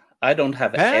 3. I don't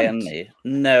have any.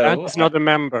 No, Bent is not a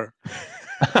member.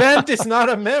 Bent is not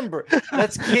a member.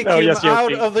 Let's kick him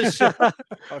out of the show.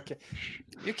 Okay.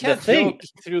 You can't joke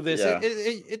through this. Yeah.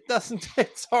 It doesn't.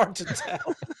 It's hard to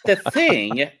tell. The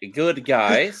thing, good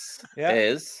guys,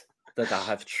 is that I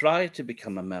have tried to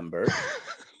become a member,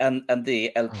 and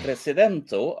the El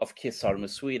Presidento of KISS Army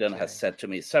Sweden has said to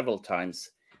me several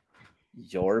times,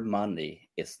 "Your money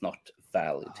is not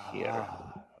valid here."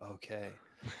 Okay.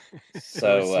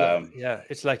 So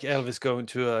it's like Elvis going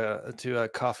to a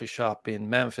coffee shop in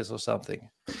Memphis or something.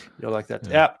 You're like that.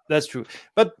 Yeah, that's true.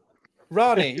 But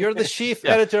Ronnie, you're the chief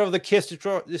editor of the KISS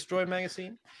Destroy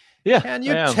magazine. Yeah. Can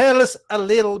you tell us a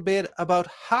little bit about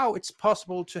how it's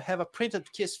possible to have a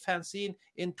printed KISS fanzine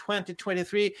in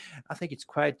 2023? I think it's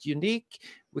quite unique.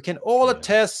 We can all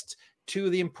attest to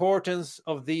the importance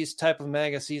of these type of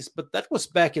magazines, but that was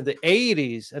back in the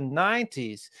 80s and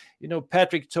 90s. You know,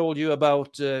 Patrick told you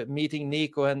about meeting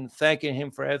Nico and thanking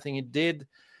him for everything he did.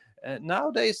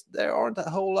 Nowadays, there aren't a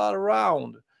whole lot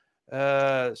around.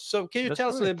 So can you tell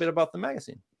us a little bit about the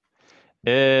magazine?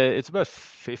 It's about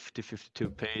 52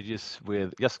 pages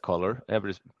with just color.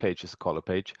 Every page is a color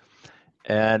page.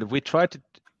 And we try to,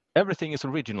 everything is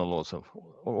original also,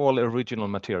 all original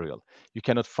material. You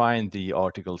cannot find the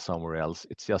article somewhere else.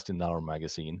 It's just in our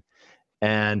magazine.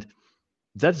 And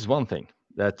that is one thing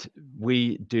that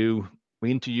we do.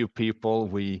 We interview people.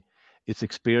 It's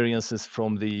experiences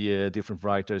from the different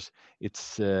writers.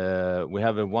 It's we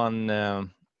have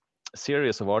one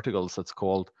series of articles that's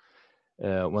called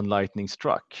When Lightning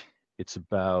Struck. It's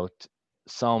about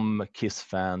some KISS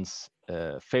fans'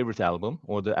 favorite album,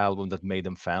 or the album that made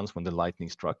them fans when the lightning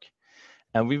struck.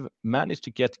 And we've managed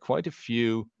to get quite a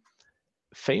few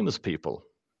famous people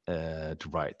to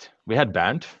write. We had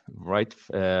Bernd write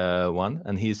one,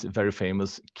 and he's a very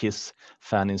famous KISS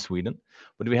fan in Sweden.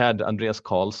 But we had Andreas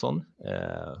Karlsson,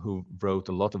 who wrote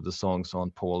a lot of the songs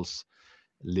on Paul's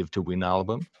Live to Win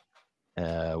album.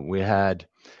 We had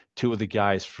 2 of the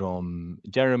guys from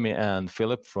Jeremy and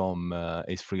Philip from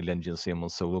Ace Frehley and Gene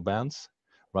Simmons solo bands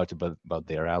write about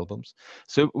their albums.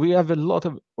 So we have a lot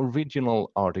of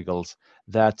original articles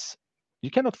that you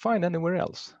cannot find anywhere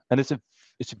else, and it's a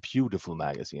beautiful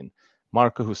magazine.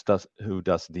 Marco, who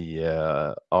does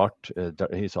the art,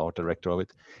 he's art director of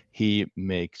it. He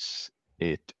makes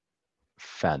it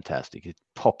fantastic. It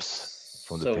pops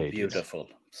from the pages.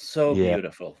 So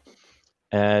beautiful.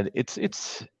 And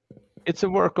it's a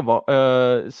work of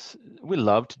we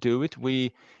love to do it.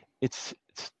 It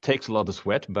takes a lot of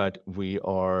sweat, but we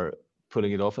are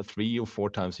pulling it off 3 or 4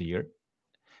 times a year.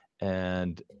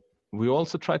 And we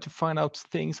also try to find out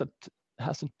things that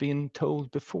hasn't been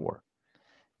told before.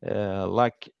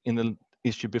 Like in the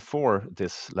issue before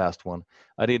this last one,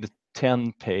 I did a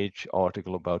 10-page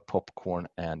article about Popcorn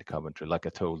and Coventry, like I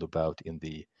told about in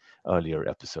the earlier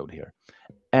episode here.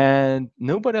 And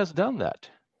nobody has done that.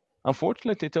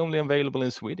 unfortunately, it's only available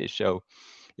in Swedish. So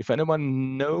if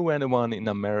anyone in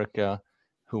America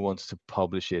who wants to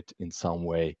publish it in some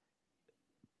way,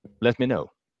 let me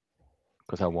know.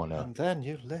 Because I want to. And then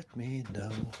you let me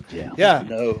know. Yeah.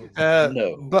 No.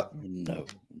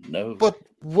 But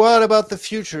what about the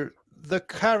future? The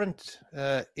current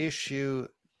issue,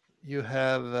 you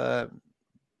have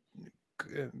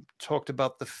talked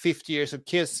about the 50 years of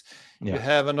KISS. Yeah. You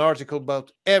have an article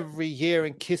about every year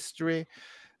in history.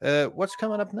 What's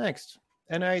coming up next?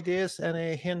 Any ideas?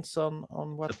 Any hints on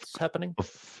what's happening?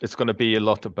 It's going to be a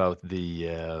lot about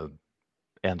the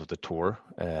end of the tour,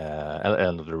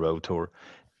 end of the road tour,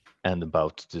 and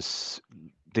about this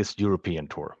European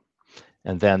tour.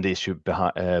 And then the issue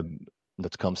behind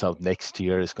that comes out next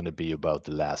year is going to be about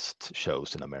the last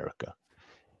shows in America.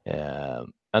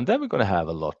 And then we're going to have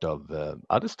a lot of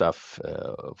other stuff,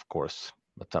 of course,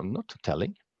 but I'm not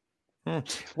telling.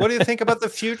 What do you think about the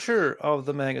future of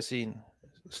the magazine?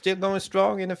 Still going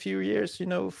strong in a few years,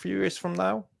 a few years from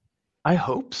now? I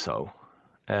hope so.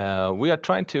 We are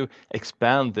trying to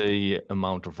expand the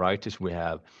amount of writers we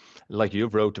have. Like you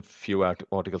wrote a few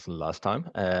articles last time,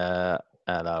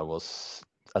 and I was,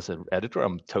 as an editor,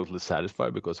 I'm totally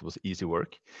satisfied because it was easy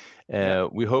work.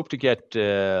 We hope to get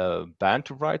Bernd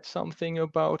to write something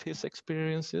about his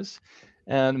experiences,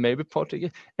 and maybe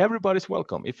Patrik. Everybody's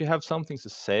welcome. If you have something to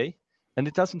say, and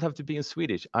it doesn't have to be in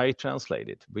Swedish, I translate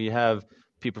it. We have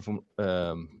people from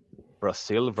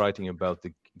Brazil writing about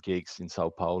the gigs in Sao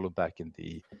Paulo back in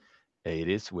the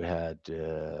 80s. We had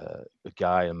a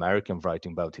guy, American,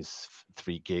 writing about his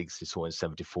 3 gigs he saw in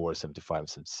 74, 75,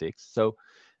 76. So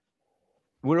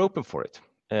we're open for it.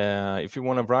 If you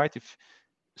want to write, if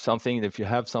you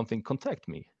have something, contact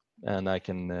me, and I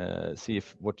can see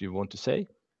if what you want to say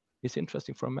is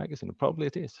interesting for a magazine. Probably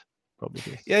it is.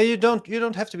 Yeah, you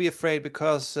don't have to be afraid,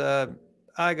 because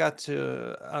I got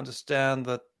to understand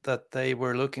that they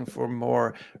were looking for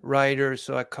more writers.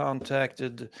 So I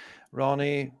contacted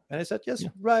Ronnie, and he said, just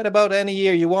write about any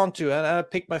year you want to. And I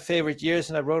picked my favorite years,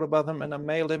 and I wrote about them, and I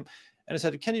mailed him. And I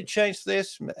said, can you change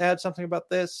this, add something about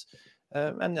this?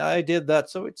 And I did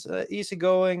that. So it's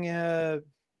easygoing,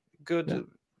 good.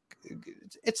 Yeah.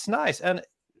 It's nice. And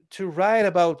to write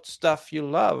about stuff you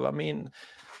love, I mean,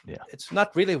 it's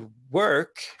not really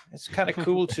work. It's kind of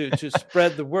cool to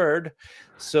spread the word.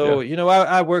 So,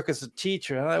 I work as a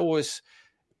teacher, and I always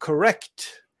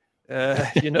correct,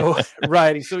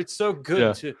 writing. So it's so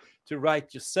good to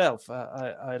write yourself.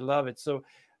 I love it. So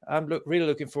I'm really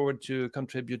looking forward to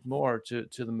contribute more to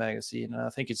the magazine.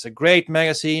 I think it's a great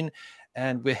magazine,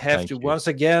 and we have once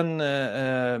again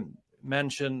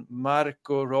mention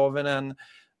Marko Rovinen,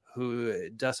 who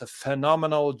does a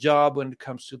phenomenal job when it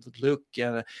comes to the look.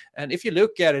 And if you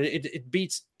look at it, it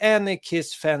beats any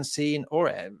KISS fanzine or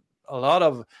a lot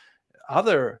of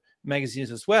other magazines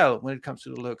as well when it comes to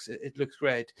the looks. It looks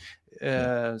great.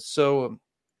 So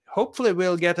hopefully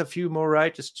we'll get a few more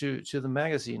writers to the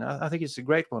magazine. I think it's a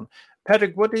great one.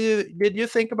 Patrik, what did you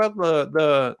think about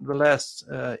the last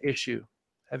issue?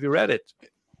 Have you read it?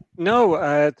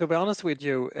 No, to be honest with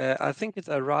you, I think it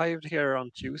arrived here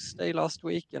on Tuesday last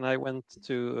week, and I went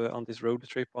on this road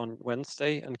trip on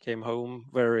Wednesday and came home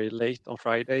very late on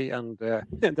Friday, and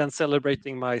then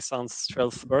celebrating my son's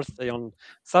 12th birthday on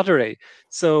Saturday.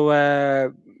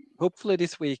 So hopefully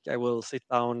this week I will sit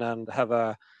down and have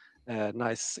a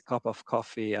nice cup of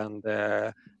coffee and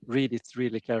read it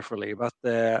really carefully. But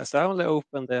so I only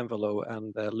opened the envelope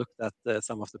and looked at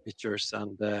some of the pictures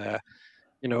and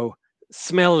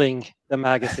smelling the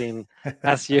magazine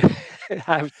as you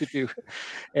have to do.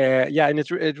 And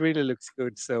it really looks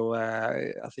good. So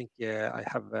I think I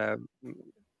have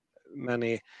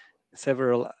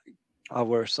several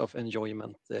hours of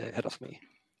enjoyment ahead of me.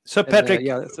 So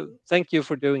Patrik, so thank you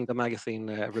for doing the magazine,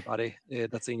 everybody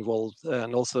that's involved,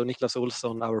 and also Niklas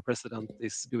Olsson, our president,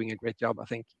 is doing a great job, I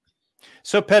think.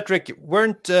 So Patrik,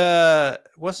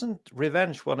 wasn't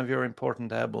Revenge one of your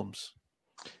important albums?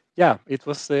 Yeah, it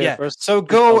was the first. So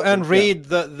go and read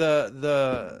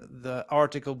the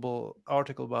article about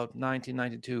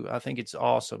 1992. I think it's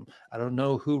awesome. I don't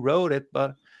know who wrote it,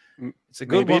 but it's a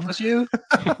good one. It was you.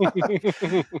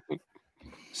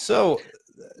 So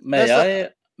may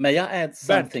I add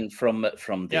something from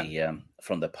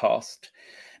the past?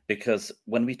 Because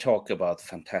when we talk about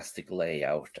fantastic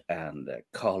layout and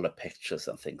color pictures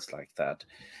and things like that,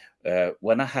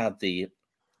 when I had the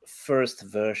first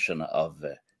version of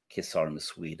KISS Army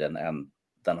Sweden, and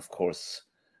then of course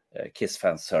KISS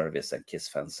Fan Service and KISS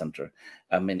Fan Center,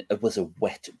 I mean, it was a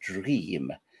wet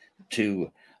dream to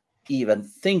even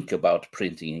think about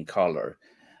printing in color,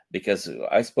 because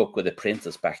I spoke with the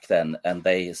printers back then, and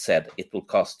they said it will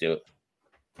cost you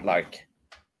like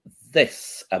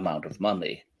this amount of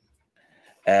money,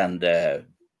 and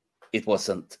it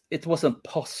wasn't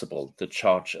possible to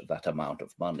charge that amount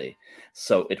of money.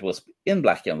 So it was in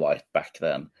black and white back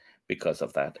then because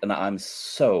of that. And I'm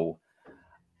so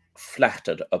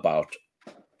flattered about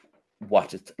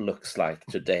what it looks like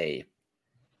today,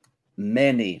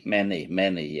 many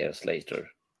years later.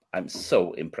 I'm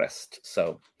so impressed.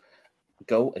 So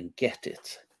go and get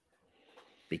it.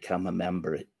 Become a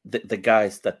member. The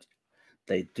guys that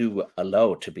they do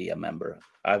allow to be a member,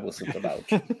 I wasn't allowed.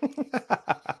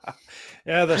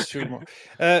 Yeah, that's true.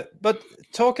 But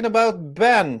talking about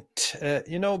Bent,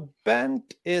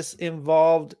 Bent is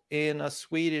involved in a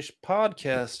Swedish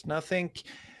podcast, and I think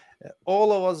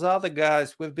all of us other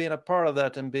guys, we've been a part of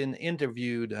that and been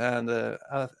interviewed, and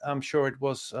I'm sure it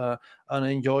was an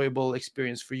enjoyable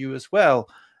experience for you as well.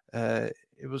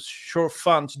 It was sure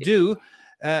fun to do.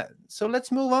 So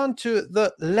let's move on to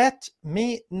the Let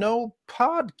Me Know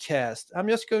podcast. I'm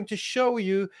just going to show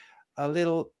you a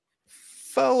little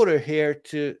photo here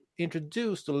to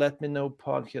introduce the Let Me Know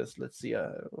podcast. Let's see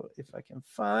if I can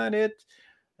find it.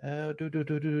 There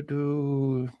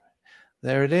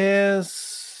it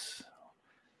is.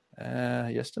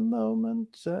 Just a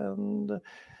moment. And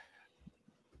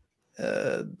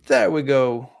there we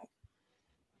go.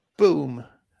 Boom.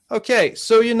 Okay,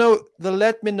 so the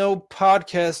Let Me Know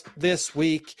podcast this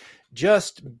week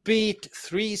just beat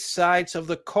 3 sides of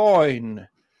the coin.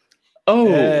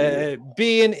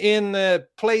 Being in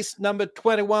place number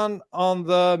 21 on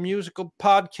the musical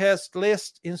podcast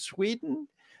list in Sweden,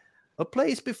 a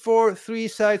place before 3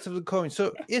 sides of the coin.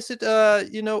 So is it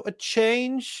a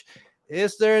change?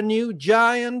 Is there a new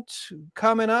giant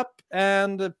coming up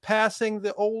and passing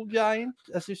the old giant,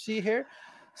 as you see here?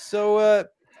 So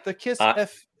the Kiss not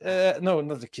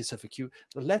the Kiss FAQ.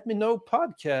 The Let Me Know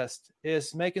podcast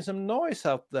is making some noise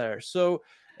out there. So,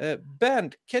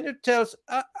 Ben, can you tell us?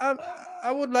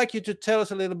 I would like you to tell us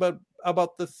a little bit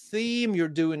about the theme you're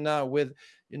doing now with,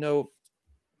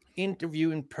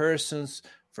 interviewing persons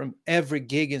from every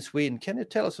gig in Sweden. Can you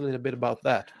tell us a little bit about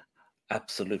that?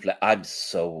 Absolutely. I'm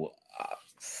so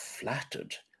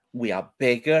flattered. We are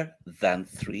bigger than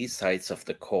 3 sides of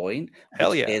the coin.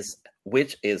 Hell yeah.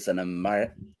 Which is an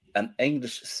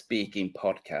English-speaking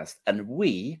podcast, and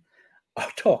we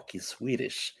are talking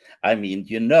Swedish. I mean,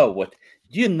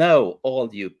 all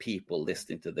you people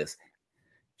listening to this,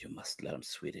 you must learn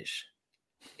Swedish.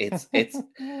 It's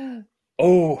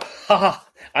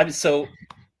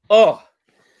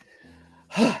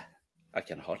I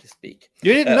can hardly speak.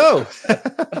 You didn't know.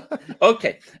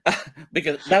 Okay,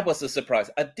 because that was a surprise.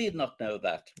 I did not know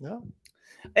that. No.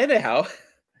 Anyhow,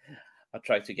 I'll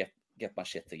try to get my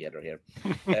shit together here.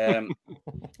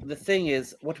 The thing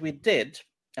is, what we did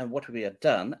and what we have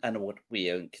done and what we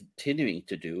are continuing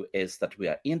to do is that we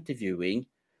are interviewing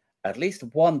at least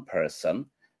one person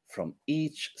from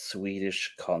each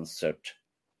Swedish concert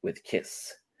with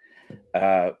Kiss.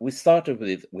 We started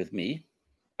with me,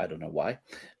 I don't know why,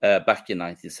 back in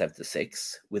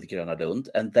 1976 with Gröna Lund,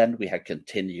 and then we had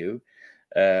continued.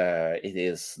 It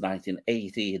is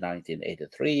 1980,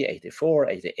 1983, 84,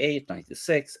 88,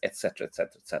 96, etc., etc.,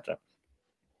 etc.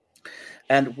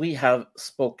 And we have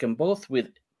spoken both with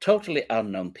totally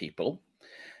unknown people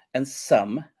and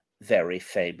some very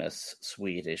famous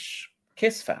Swedish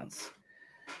Kiss fans.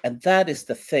 And that is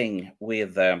the thing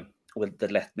with the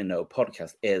Let Me Know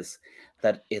podcast, is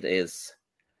that it is,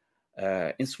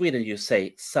 in Sweden you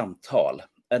say samtal.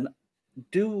 And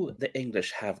do the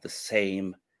English have the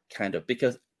same kind of,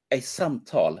 because a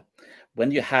samtal, when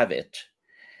you have it,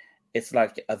 it's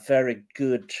like a very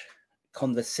good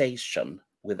conversation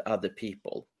with other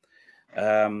people.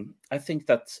 I think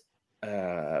that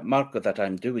Marco, that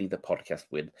I'm doing the podcast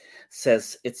with,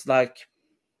 says it's like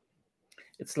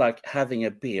having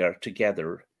a beer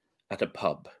together at a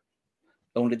pub.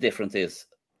 Only difference is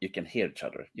you can hear each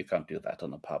other. You can't do that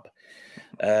on a pub.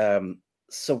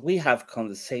 So we have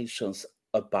conversations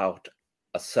about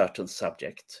a certain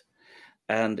subject,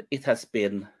 and it has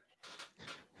been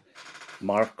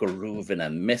Marco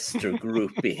Ruvinen, Mr.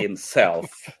 Groupie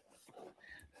himself.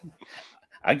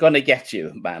 I'm gonna get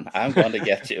you, man. I'm gonna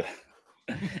get you.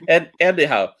 And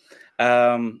anyhow,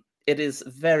 it is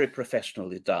very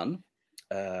professionally done.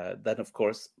 Then, of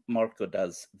course, Marco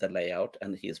does the layout,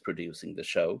 and he is producing the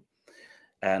show,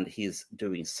 and he's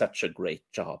doing such a great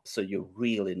job. So you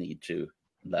really need to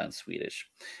learn Swedish.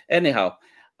 Anyhow,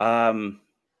 and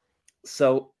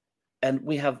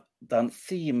we have done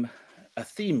a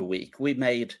theme week. We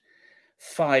made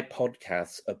 5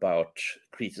 podcasts about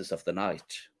Creatures of the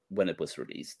Night when it was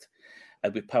released,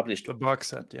 and we published the box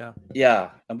set.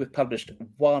 Yeah, and we published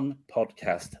 1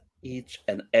 podcast each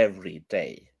and every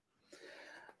day.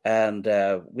 And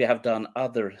we have done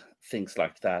other things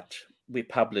like that. We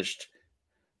published,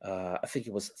 I think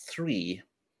it was 3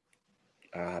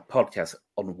 podcasts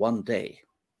on one day.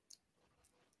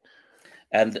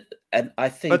 And I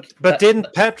think... But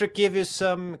didn't Patrick give you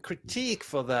some critique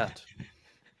for that?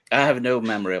 I have no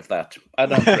memory of that. I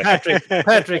don't.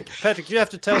 Patrick, you have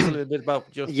to tell us a little bit about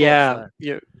your thoughts. Yeah,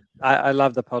 I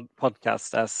love the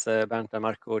podcast, as Bernd and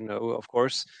Marco know, of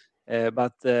course.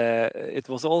 But it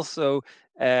was also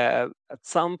at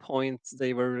some point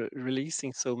they were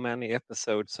releasing so many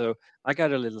episodes, so I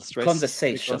got a little stressed.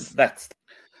 Conversation. That's.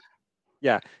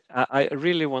 Yeah, I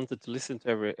really wanted to listen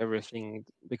to everything,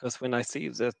 because when I see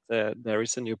that there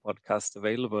is a new podcast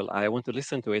available, I want to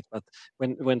listen to it. But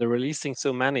when they're releasing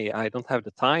so many, I don't have the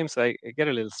time, so I get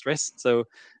a little stressed. So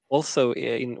also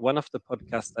in one of the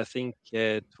podcasts, I think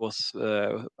it was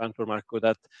Bernd or Marco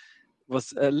that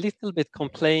was a little bit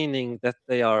complaining that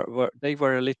they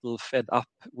were a little fed up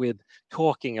with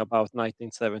talking about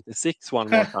 1976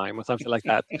 one more time or something like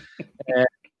that.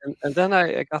 And then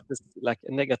I got this like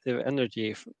a negative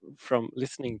energy from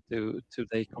listening to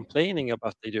they complaining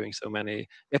about they doing so many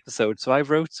episodes. So I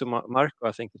wrote to Marco,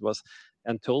 I think it was,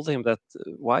 and told him that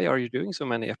why are you doing so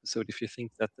many episodes if you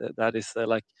think that that is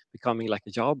like becoming like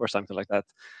a job or something like that?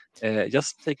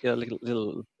 Just take a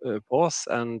little pause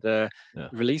and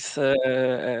release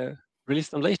them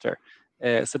later.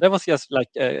 So that was just like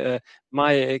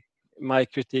my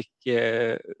critique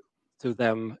to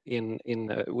them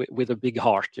with a big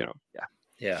heart,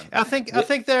 Yeah. I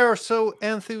think they are so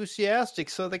enthusiastic,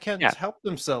 so they can't help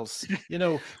themselves.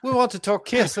 We want to talk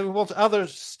Kiss, and we want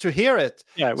others to hear it.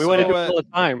 Yeah, we want to do it all the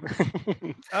time.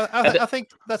 I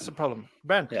think that's the problem,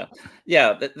 Bernd.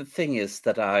 Yeah. The thing is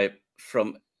that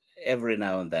from every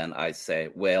now and then I say,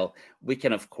 well, we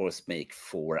can of course make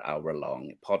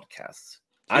 4-hour-long podcasts.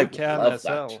 I can love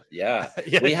that. Well. Yeah,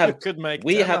 we could make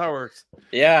 10 hours.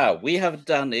 Yeah, we have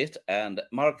done it, and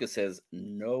Marcus says,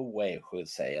 "No way,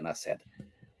 Jose." And I said,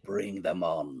 "Bring them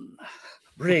on,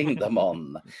 bring them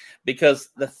on," because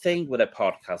the thing with a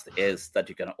podcast is that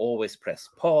you can always press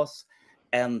pause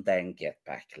and then get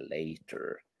back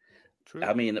later. True.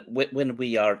 I mean, when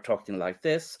we are talking like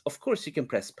this, of course you can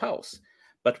press pause,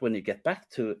 but when you get back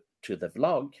to the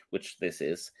vlog, which this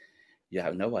is, you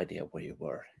have no idea where you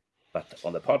were. But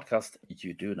on the podcast,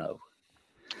 you do know.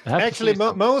 Actually,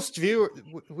 most viewers,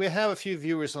 we have a few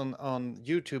viewers on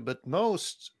YouTube, but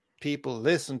most people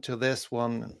listen to this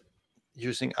one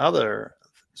using other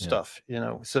stuff,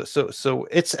 So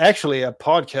it's actually a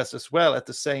podcast as well at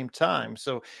the same time.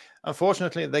 So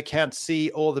unfortunately, they can't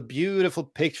see all the beautiful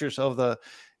pictures of the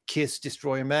Kiss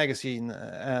Destroyer magazine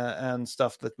and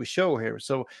stuff that we show here.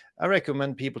 So I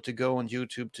recommend people to go on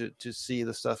YouTube to see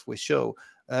the stuff we show.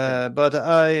 But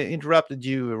I interrupted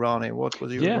you, Ronnie. What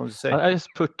was you going to say? I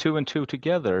just put 2 and 2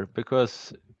 together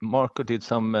because Marco did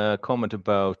some comment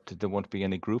about there won't be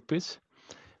any groupies.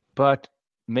 But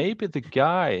maybe the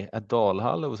guy at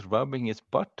Dalhalla was rubbing his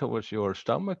butt towards your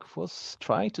stomach was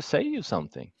trying to say you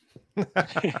something.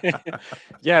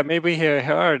 Yeah, maybe he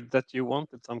heard that you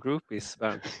wanted some groupies.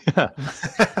 No.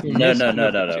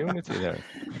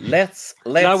 Let's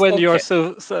now when you're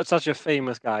such a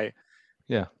famous guy.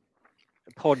 Yeah.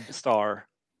 Pod star.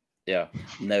 Yeah,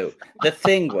 no. The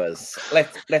thing was,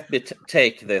 let me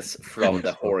take this from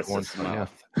the horse's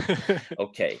mouth.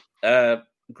 Okay,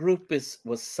 groupies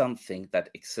was something that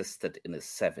existed in the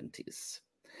 70s,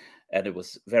 and it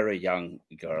was very young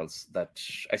girls that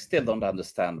I still don't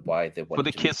understand why they wanted.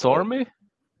 For the KISS Army?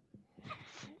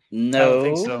 No, I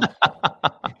don't think so.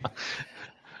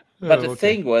 But the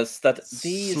thing was that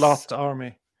these Slut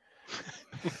Army.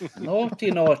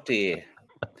 Naughty.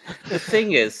 The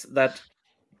thing is that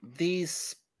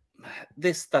this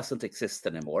doesn't exist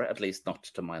anymore, at least not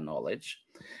to my knowledge.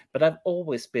 But I've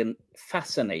always been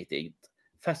fascinated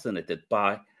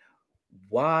by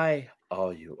why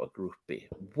are you a groupie?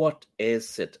 What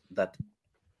is it that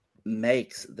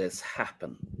makes this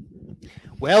happen?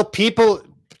 Well, people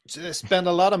spend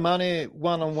a lot of money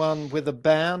one-on-one with a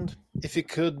band. If you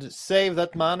could save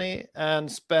that money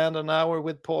and spend an hour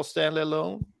with Paul Stanley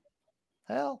alone,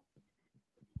 hell.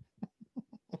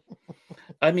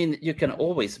 I mean, you can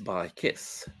always buy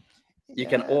Kiss. You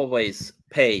can always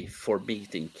pay for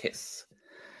meeting Kiss.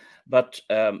 But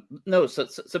no,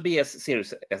 so be as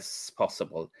serious as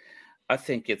possible. I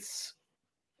think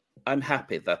I'm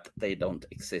happy that they don't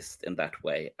exist in that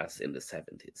way as in the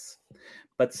 70s.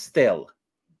 But still,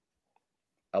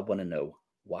 I want to know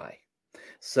why.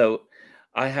 So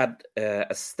I had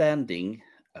a standing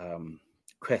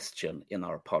question in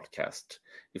our podcast.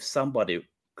 If somebody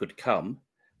could come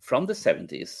from the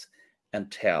 70s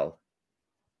and tell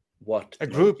what A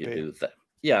made groupie. you do that.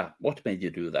 Yeah, what made you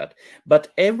do that? But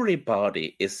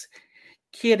everybody is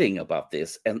kidding about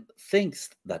this and thinks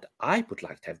that I would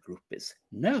like to have groupies.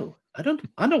 No, I don't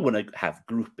want to have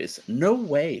groupies. No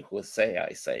way, Jose,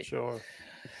 I say. Sure.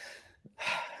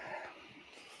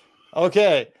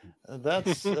 Okay,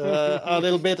 that's a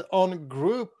little bit on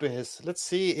groupies. Let's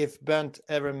see if Bent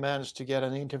ever managed to get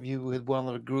an interview with one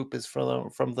of the groupies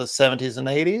from the 70s and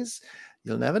 80s.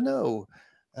 You'll never know.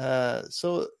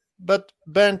 But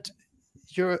Bent,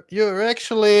 you're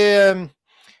actually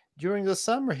during the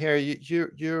summer here.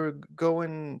 You're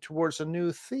going towards a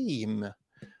new theme.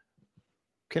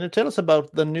 Can you tell us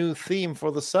about the new theme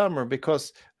for the summer?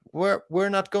 Because we're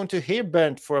not going to hear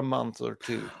Bent for a month or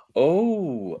two.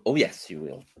 Oh, yes, you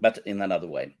will, but in another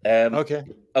way. Okay,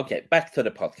 back to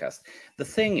the podcast. The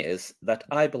thing is that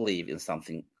I believe in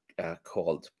something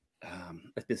called.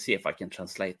 Let me see if I can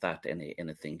translate that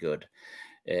anything good.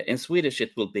 In Swedish,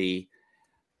 it will be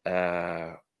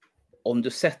om du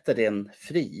sätter den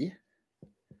fri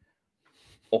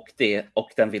och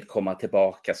den vill komma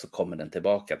tillbaka så kommer den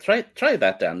tillbaka. Try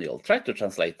that, Daniel. Try to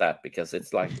translate that because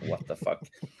it's like, what the fuck?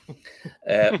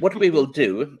 What we will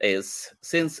do is,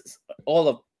 since all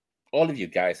of you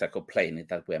guys are complaining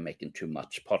that we're making too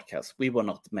much podcasts, we will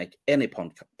not make any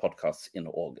podcasts in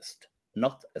August.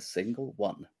 Not a single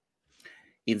one.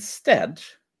 Instead,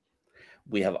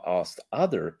 we have asked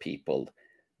other people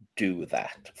do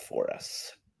that for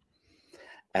us.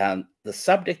 And the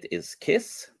subject is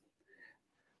KISS,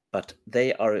 but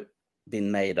they are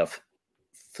being made of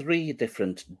 3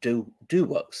 different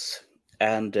duos.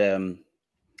 And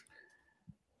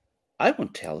I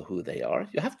won't tell who they are.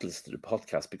 You have to listen to the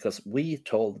podcast because we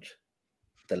told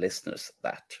the listeners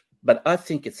that. But I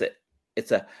think it's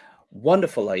a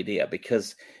wonderful idea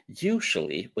because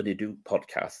usually when you do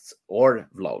podcasts or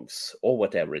vlogs or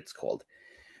whatever it's called,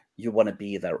 you want to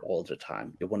be there all the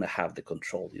time. You want to have the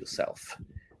control yourself.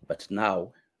 But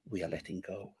now we are letting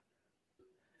go.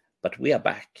 But we are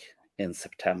back in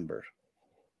September.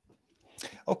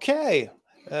 Okay.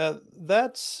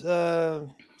 That's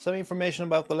some information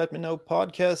about the Let Me Know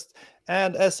podcast.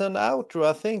 And as an outro,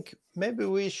 I think maybe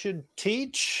we should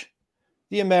teach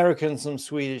the Americans some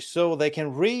Swedish so they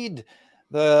can read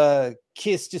the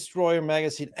Kiss Destroyer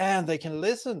magazine and they can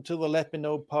listen to the Let Me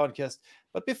Know podcast.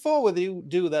 But before we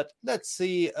do that, let's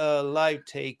see a live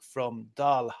take from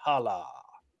Dalhalla.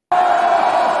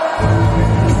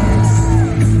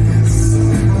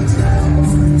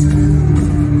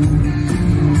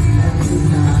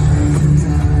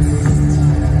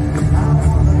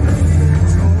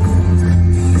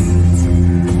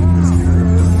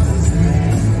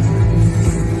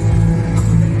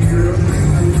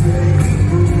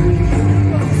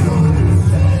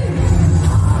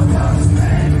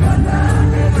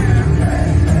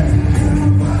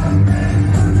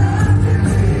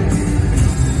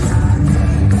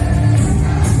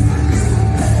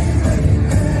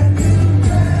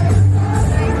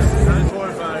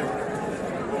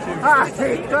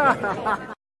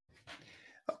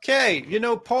 Okay, you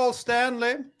know Paul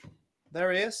Stanley?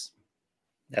 There he is.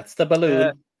 That's the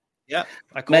balloon. Yeah,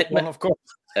 I caught one, of course.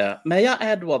 May I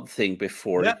add one thing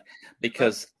before? Yeah.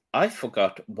 Because I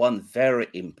forgot one very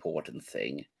important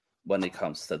thing when it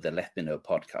comes to the Let Me Know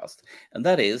podcast. And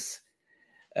that is,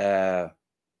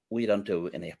 we don't do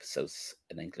any episodes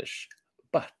in English,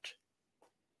 but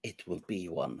it will be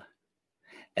one.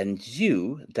 And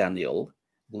you, Daniel,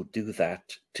 will do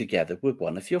that together with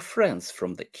one of your friends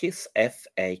from the KISS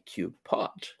FAQ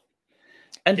pod.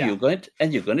 And you're going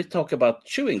to talk about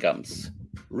chewing gums.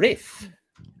 Riff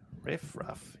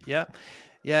raff.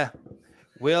 Yeah.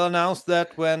 We'll announce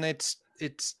that when it's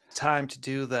time to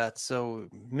do that. So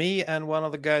me and one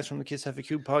of the guys from the KISS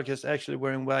FAQ podcast actually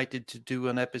were invited to do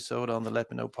an episode on the Let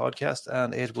Me Know podcast,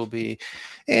 and it will be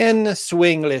in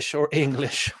Swinglish or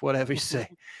English, whatever you say.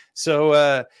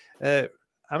 So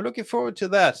I'm looking forward to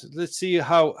that. Let's see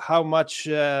how much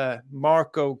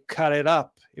Marco cut it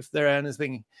up. If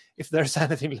there's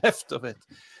anything left of it,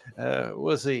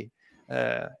 we'll see.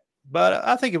 But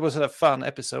I think it was a fun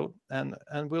episode, and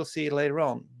we'll see later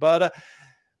on. But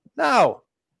now,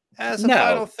 as a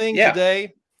final thing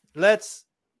today, let's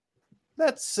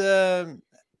at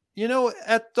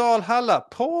Dalhalla,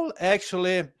 Paul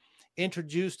actually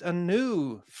introduced a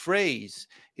new phrase.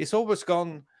 He's always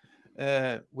gone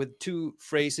with 2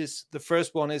 phrases. The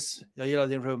first one is "Jag gillar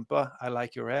din rumpa," I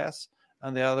like your ass,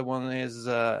 and the other one is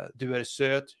 "Du är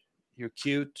söt," you're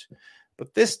cute.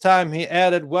 But this time he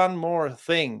added one more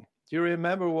thing. Do you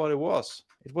remember what it was?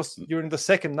 It was during the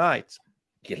second night.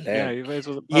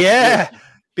 Yeah,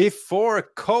 before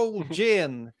before cold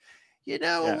gin. You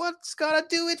know what's gonna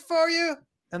do it for you?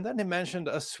 And then he mentioned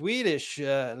a Swedish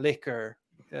liquor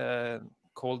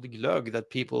called glögg that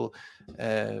people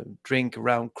drink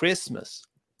around Christmas.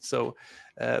 So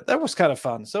that was kind of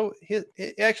fun. So he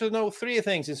actually knows 3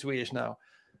 things in Swedish now.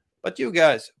 But you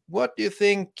guys, what do you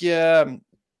think the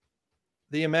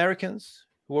Americans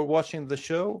who are watching the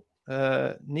show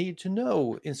need to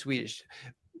know in Swedish?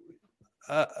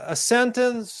 A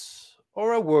sentence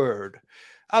or a word?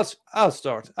 I'll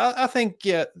start. I think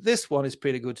this one is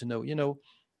pretty good to know. You know,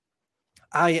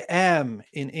 I am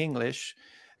in English.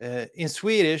 In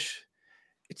Swedish,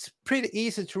 it's pretty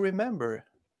easy to remember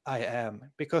I am,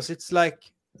 because it's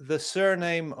like the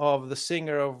surname of the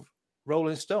singer of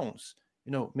Rolling Stones.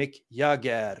 You know, Mick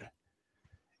Jagger.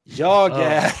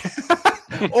 Jagger.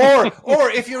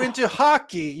 Or if you're into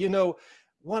hockey, you know,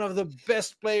 one of the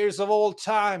best players of all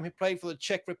time. He played for the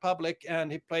Czech Republic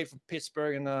and he played for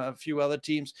Pittsburgh and a few other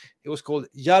teams. He was called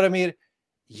Jaromir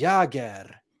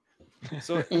Jagr.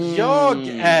 So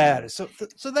Jagr.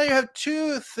 So there you have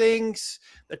 2 things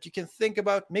that you can think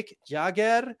about: Mick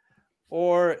Jagger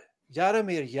or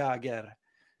Jaromir Jagr.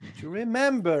 To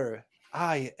remember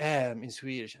I am in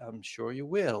Swedish, I'm sure you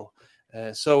will.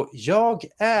 So jag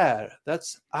är,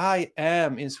 that's I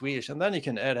am in Swedish, and then you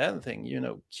can add anything, you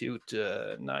know, cute,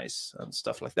 nice, and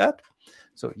stuff like that.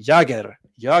 So Jagr.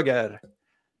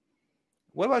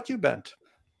 What about you, Bent?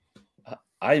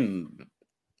 I'm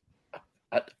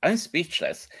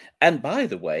speechless. And by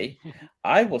the way,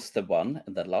 I was the one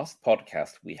in the last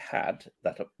podcast we had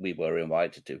that we were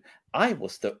invited to. I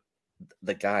was the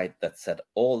guy that said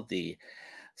all the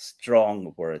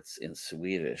strong words in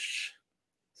Swedish.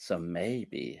 So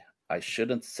maybe I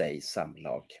shouldn't say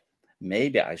samlag.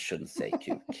 Maybe I shouldn't say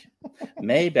kuk.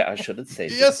 Maybe I shouldn't say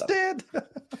you just did.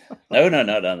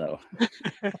 No.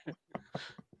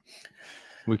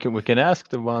 We can ask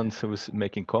the ones who's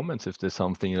making comments if there's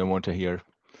something you want to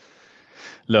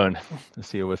learn, and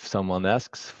see if someone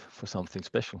asks for something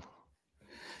special.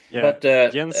 Yeah, but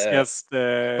Jens just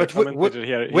commented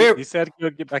here. He said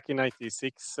glögg back in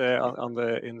 '96 in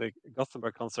the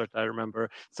Gothenburg concert. I remember.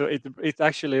 So it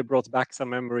actually brought back some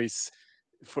memories,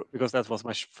 because that was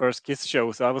my first Kiss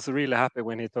show. So I was really happy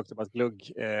when he talked about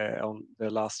glögg on the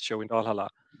last show in Dalhalla.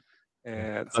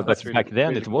 So but back then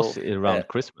really it was cool. Around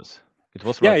Christmas. It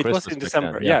was around Christmas. It was in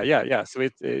December. Then, yeah. So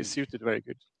it suited very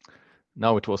good.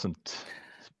 Now it wasn't.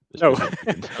 No,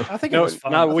 I think it was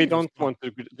fun. Now we don't want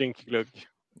to drink glögg.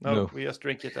 No, we just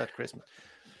drink it at Christmas.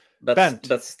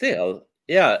 But still,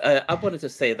 I wanted to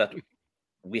say that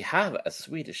we have a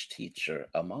Swedish teacher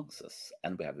amongst us,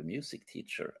 and we have a music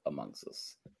teacher amongst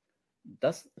us.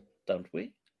 Don't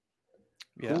we?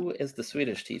 Yeah. Who is the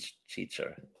Swedish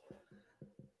teacher?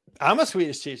 I'm a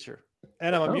Swedish teacher,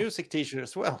 and I'm a music teacher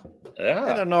as well. Yeah.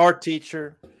 And an art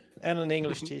teacher, and an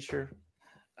English teacher.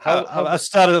 I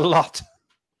studied a lot.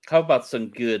 How about some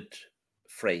good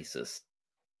phrases,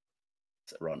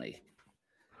 Ronnie?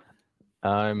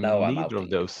 I'm neither of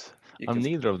those. I'm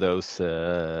neither of those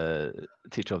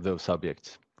teacher of those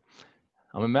subjects.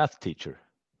 I'm a math teacher.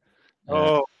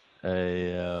 A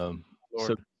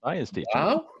science teacher.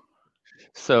 Wow.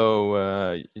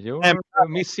 So you're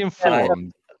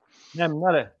misinformed.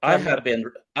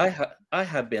 I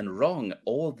have been wrong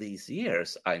all these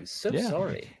years. I'm so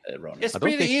sorry, Ronnie. It's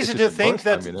pretty easy to think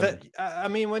that I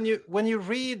mean, when you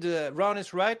read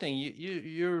Ronnie's writing,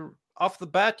 you're off the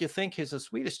bat you think he's a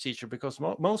Swedish teacher, because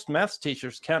most math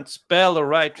teachers can't spell or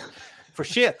write for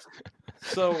shit.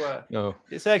 So no,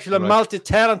 he's actually a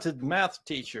multi-talented math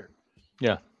teacher.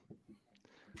 Yeah,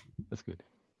 that's good.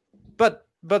 But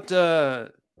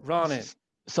Ronnie,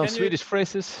 some Swedish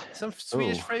phrases. Some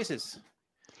Swedish phrases.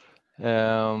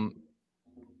 What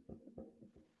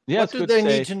do they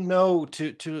need to know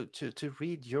to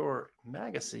read your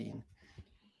magazine?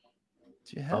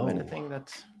 Do you have anything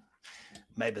that?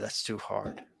 Maybe that's too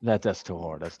hard. That's too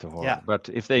hard. Yeah. But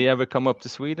if they ever come up to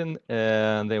Sweden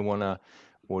and they want to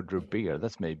order beer,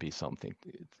 that's maybe something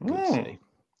good to say.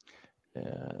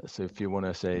 So if you want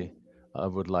to say, I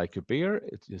would like a beer,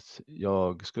 it's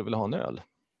jag skulle vilja ha en öl.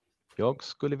 Jag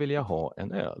skulle vilja ha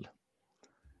en öl.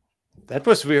 That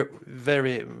was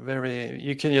very, very.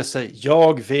 You can just say,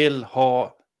 jag vill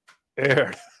ha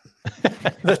öl.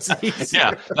 That's easy.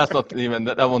 Yeah, that's not even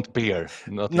that. I want beer.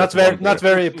 Not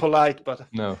very polite, but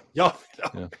no. Yeah.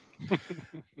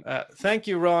 Thank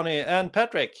you, Ronnie and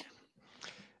Patrick.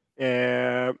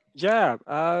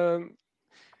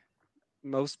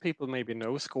 Most people maybe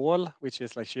know skål, which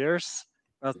is like cheers.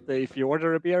 But if you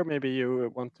order a beer, maybe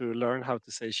you want to learn how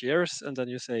to say cheers, and then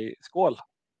you say skål.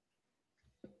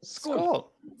 Skål.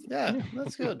 Yeah,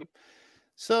 that's good.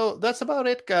 So that's about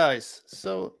it, guys.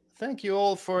 So thank you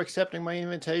all for accepting my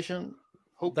invitation.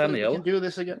 Hopefully Daniel. we can do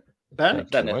this again. Ben?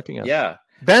 Daniel, yeah.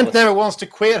 Ben never wants to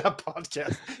quit a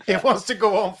podcast. He wants to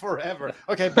go on forever.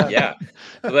 Okay, Ben. Yeah.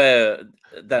 Well,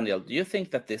 Daniel, do you think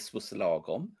that this was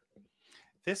lagom?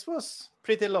 This was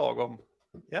pretty lagom.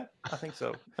 Yeah, I think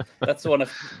so. That's one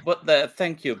of. But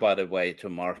thank you, by the way, to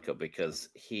Marco, because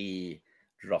he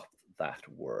dropped that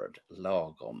word,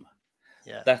 lagom.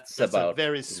 Yeah, that's a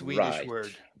very Swedish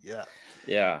word. Yeah.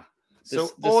 Yeah.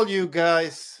 All you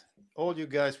guys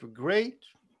were great,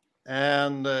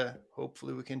 and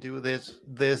hopefully we can do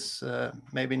this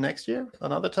maybe next year,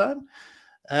 another time.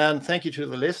 And thank you to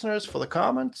the listeners for the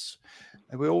comments.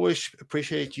 And we always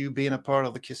appreciate you being a part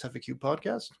of the KISS FAQ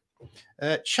podcast.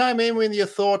 Chime in with your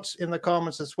thoughts in the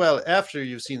comments as well after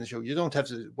you've seen the show. You don't have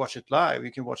to watch it live.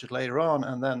 You can watch it later on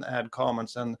and then add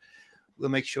comments, and we'll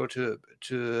make sure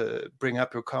to bring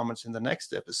up your comments in the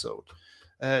next episode.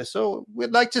 So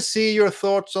we'd like to see your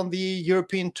thoughts on the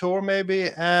European tour maybe,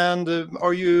 and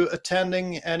are you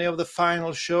attending any of the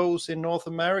final shows in North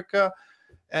America?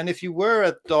 And if you were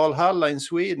at Dalhalla in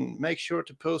Sweden, make sure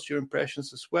to post your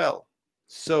impressions as well.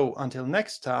 So until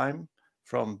next time,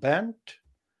 from Bernt,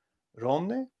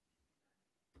 Ronny,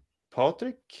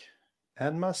 Patrick,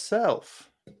 and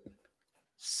myself,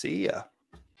 see ya.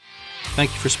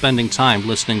 Thank you for spending time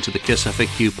listening to the KISS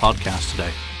FAQ podcast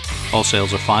today. All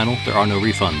sales are final, there are no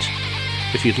refunds.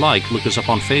 If you'd like, look us up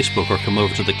on Facebook or come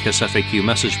over to the KISS FAQ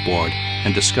message board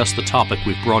and discuss the topic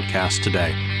we've broadcast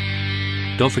today.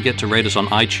 Don't forget to rate us on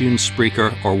iTunes,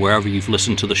 Spreaker, or wherever you've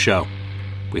listened to the show.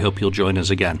 We hope you'll join us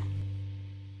again.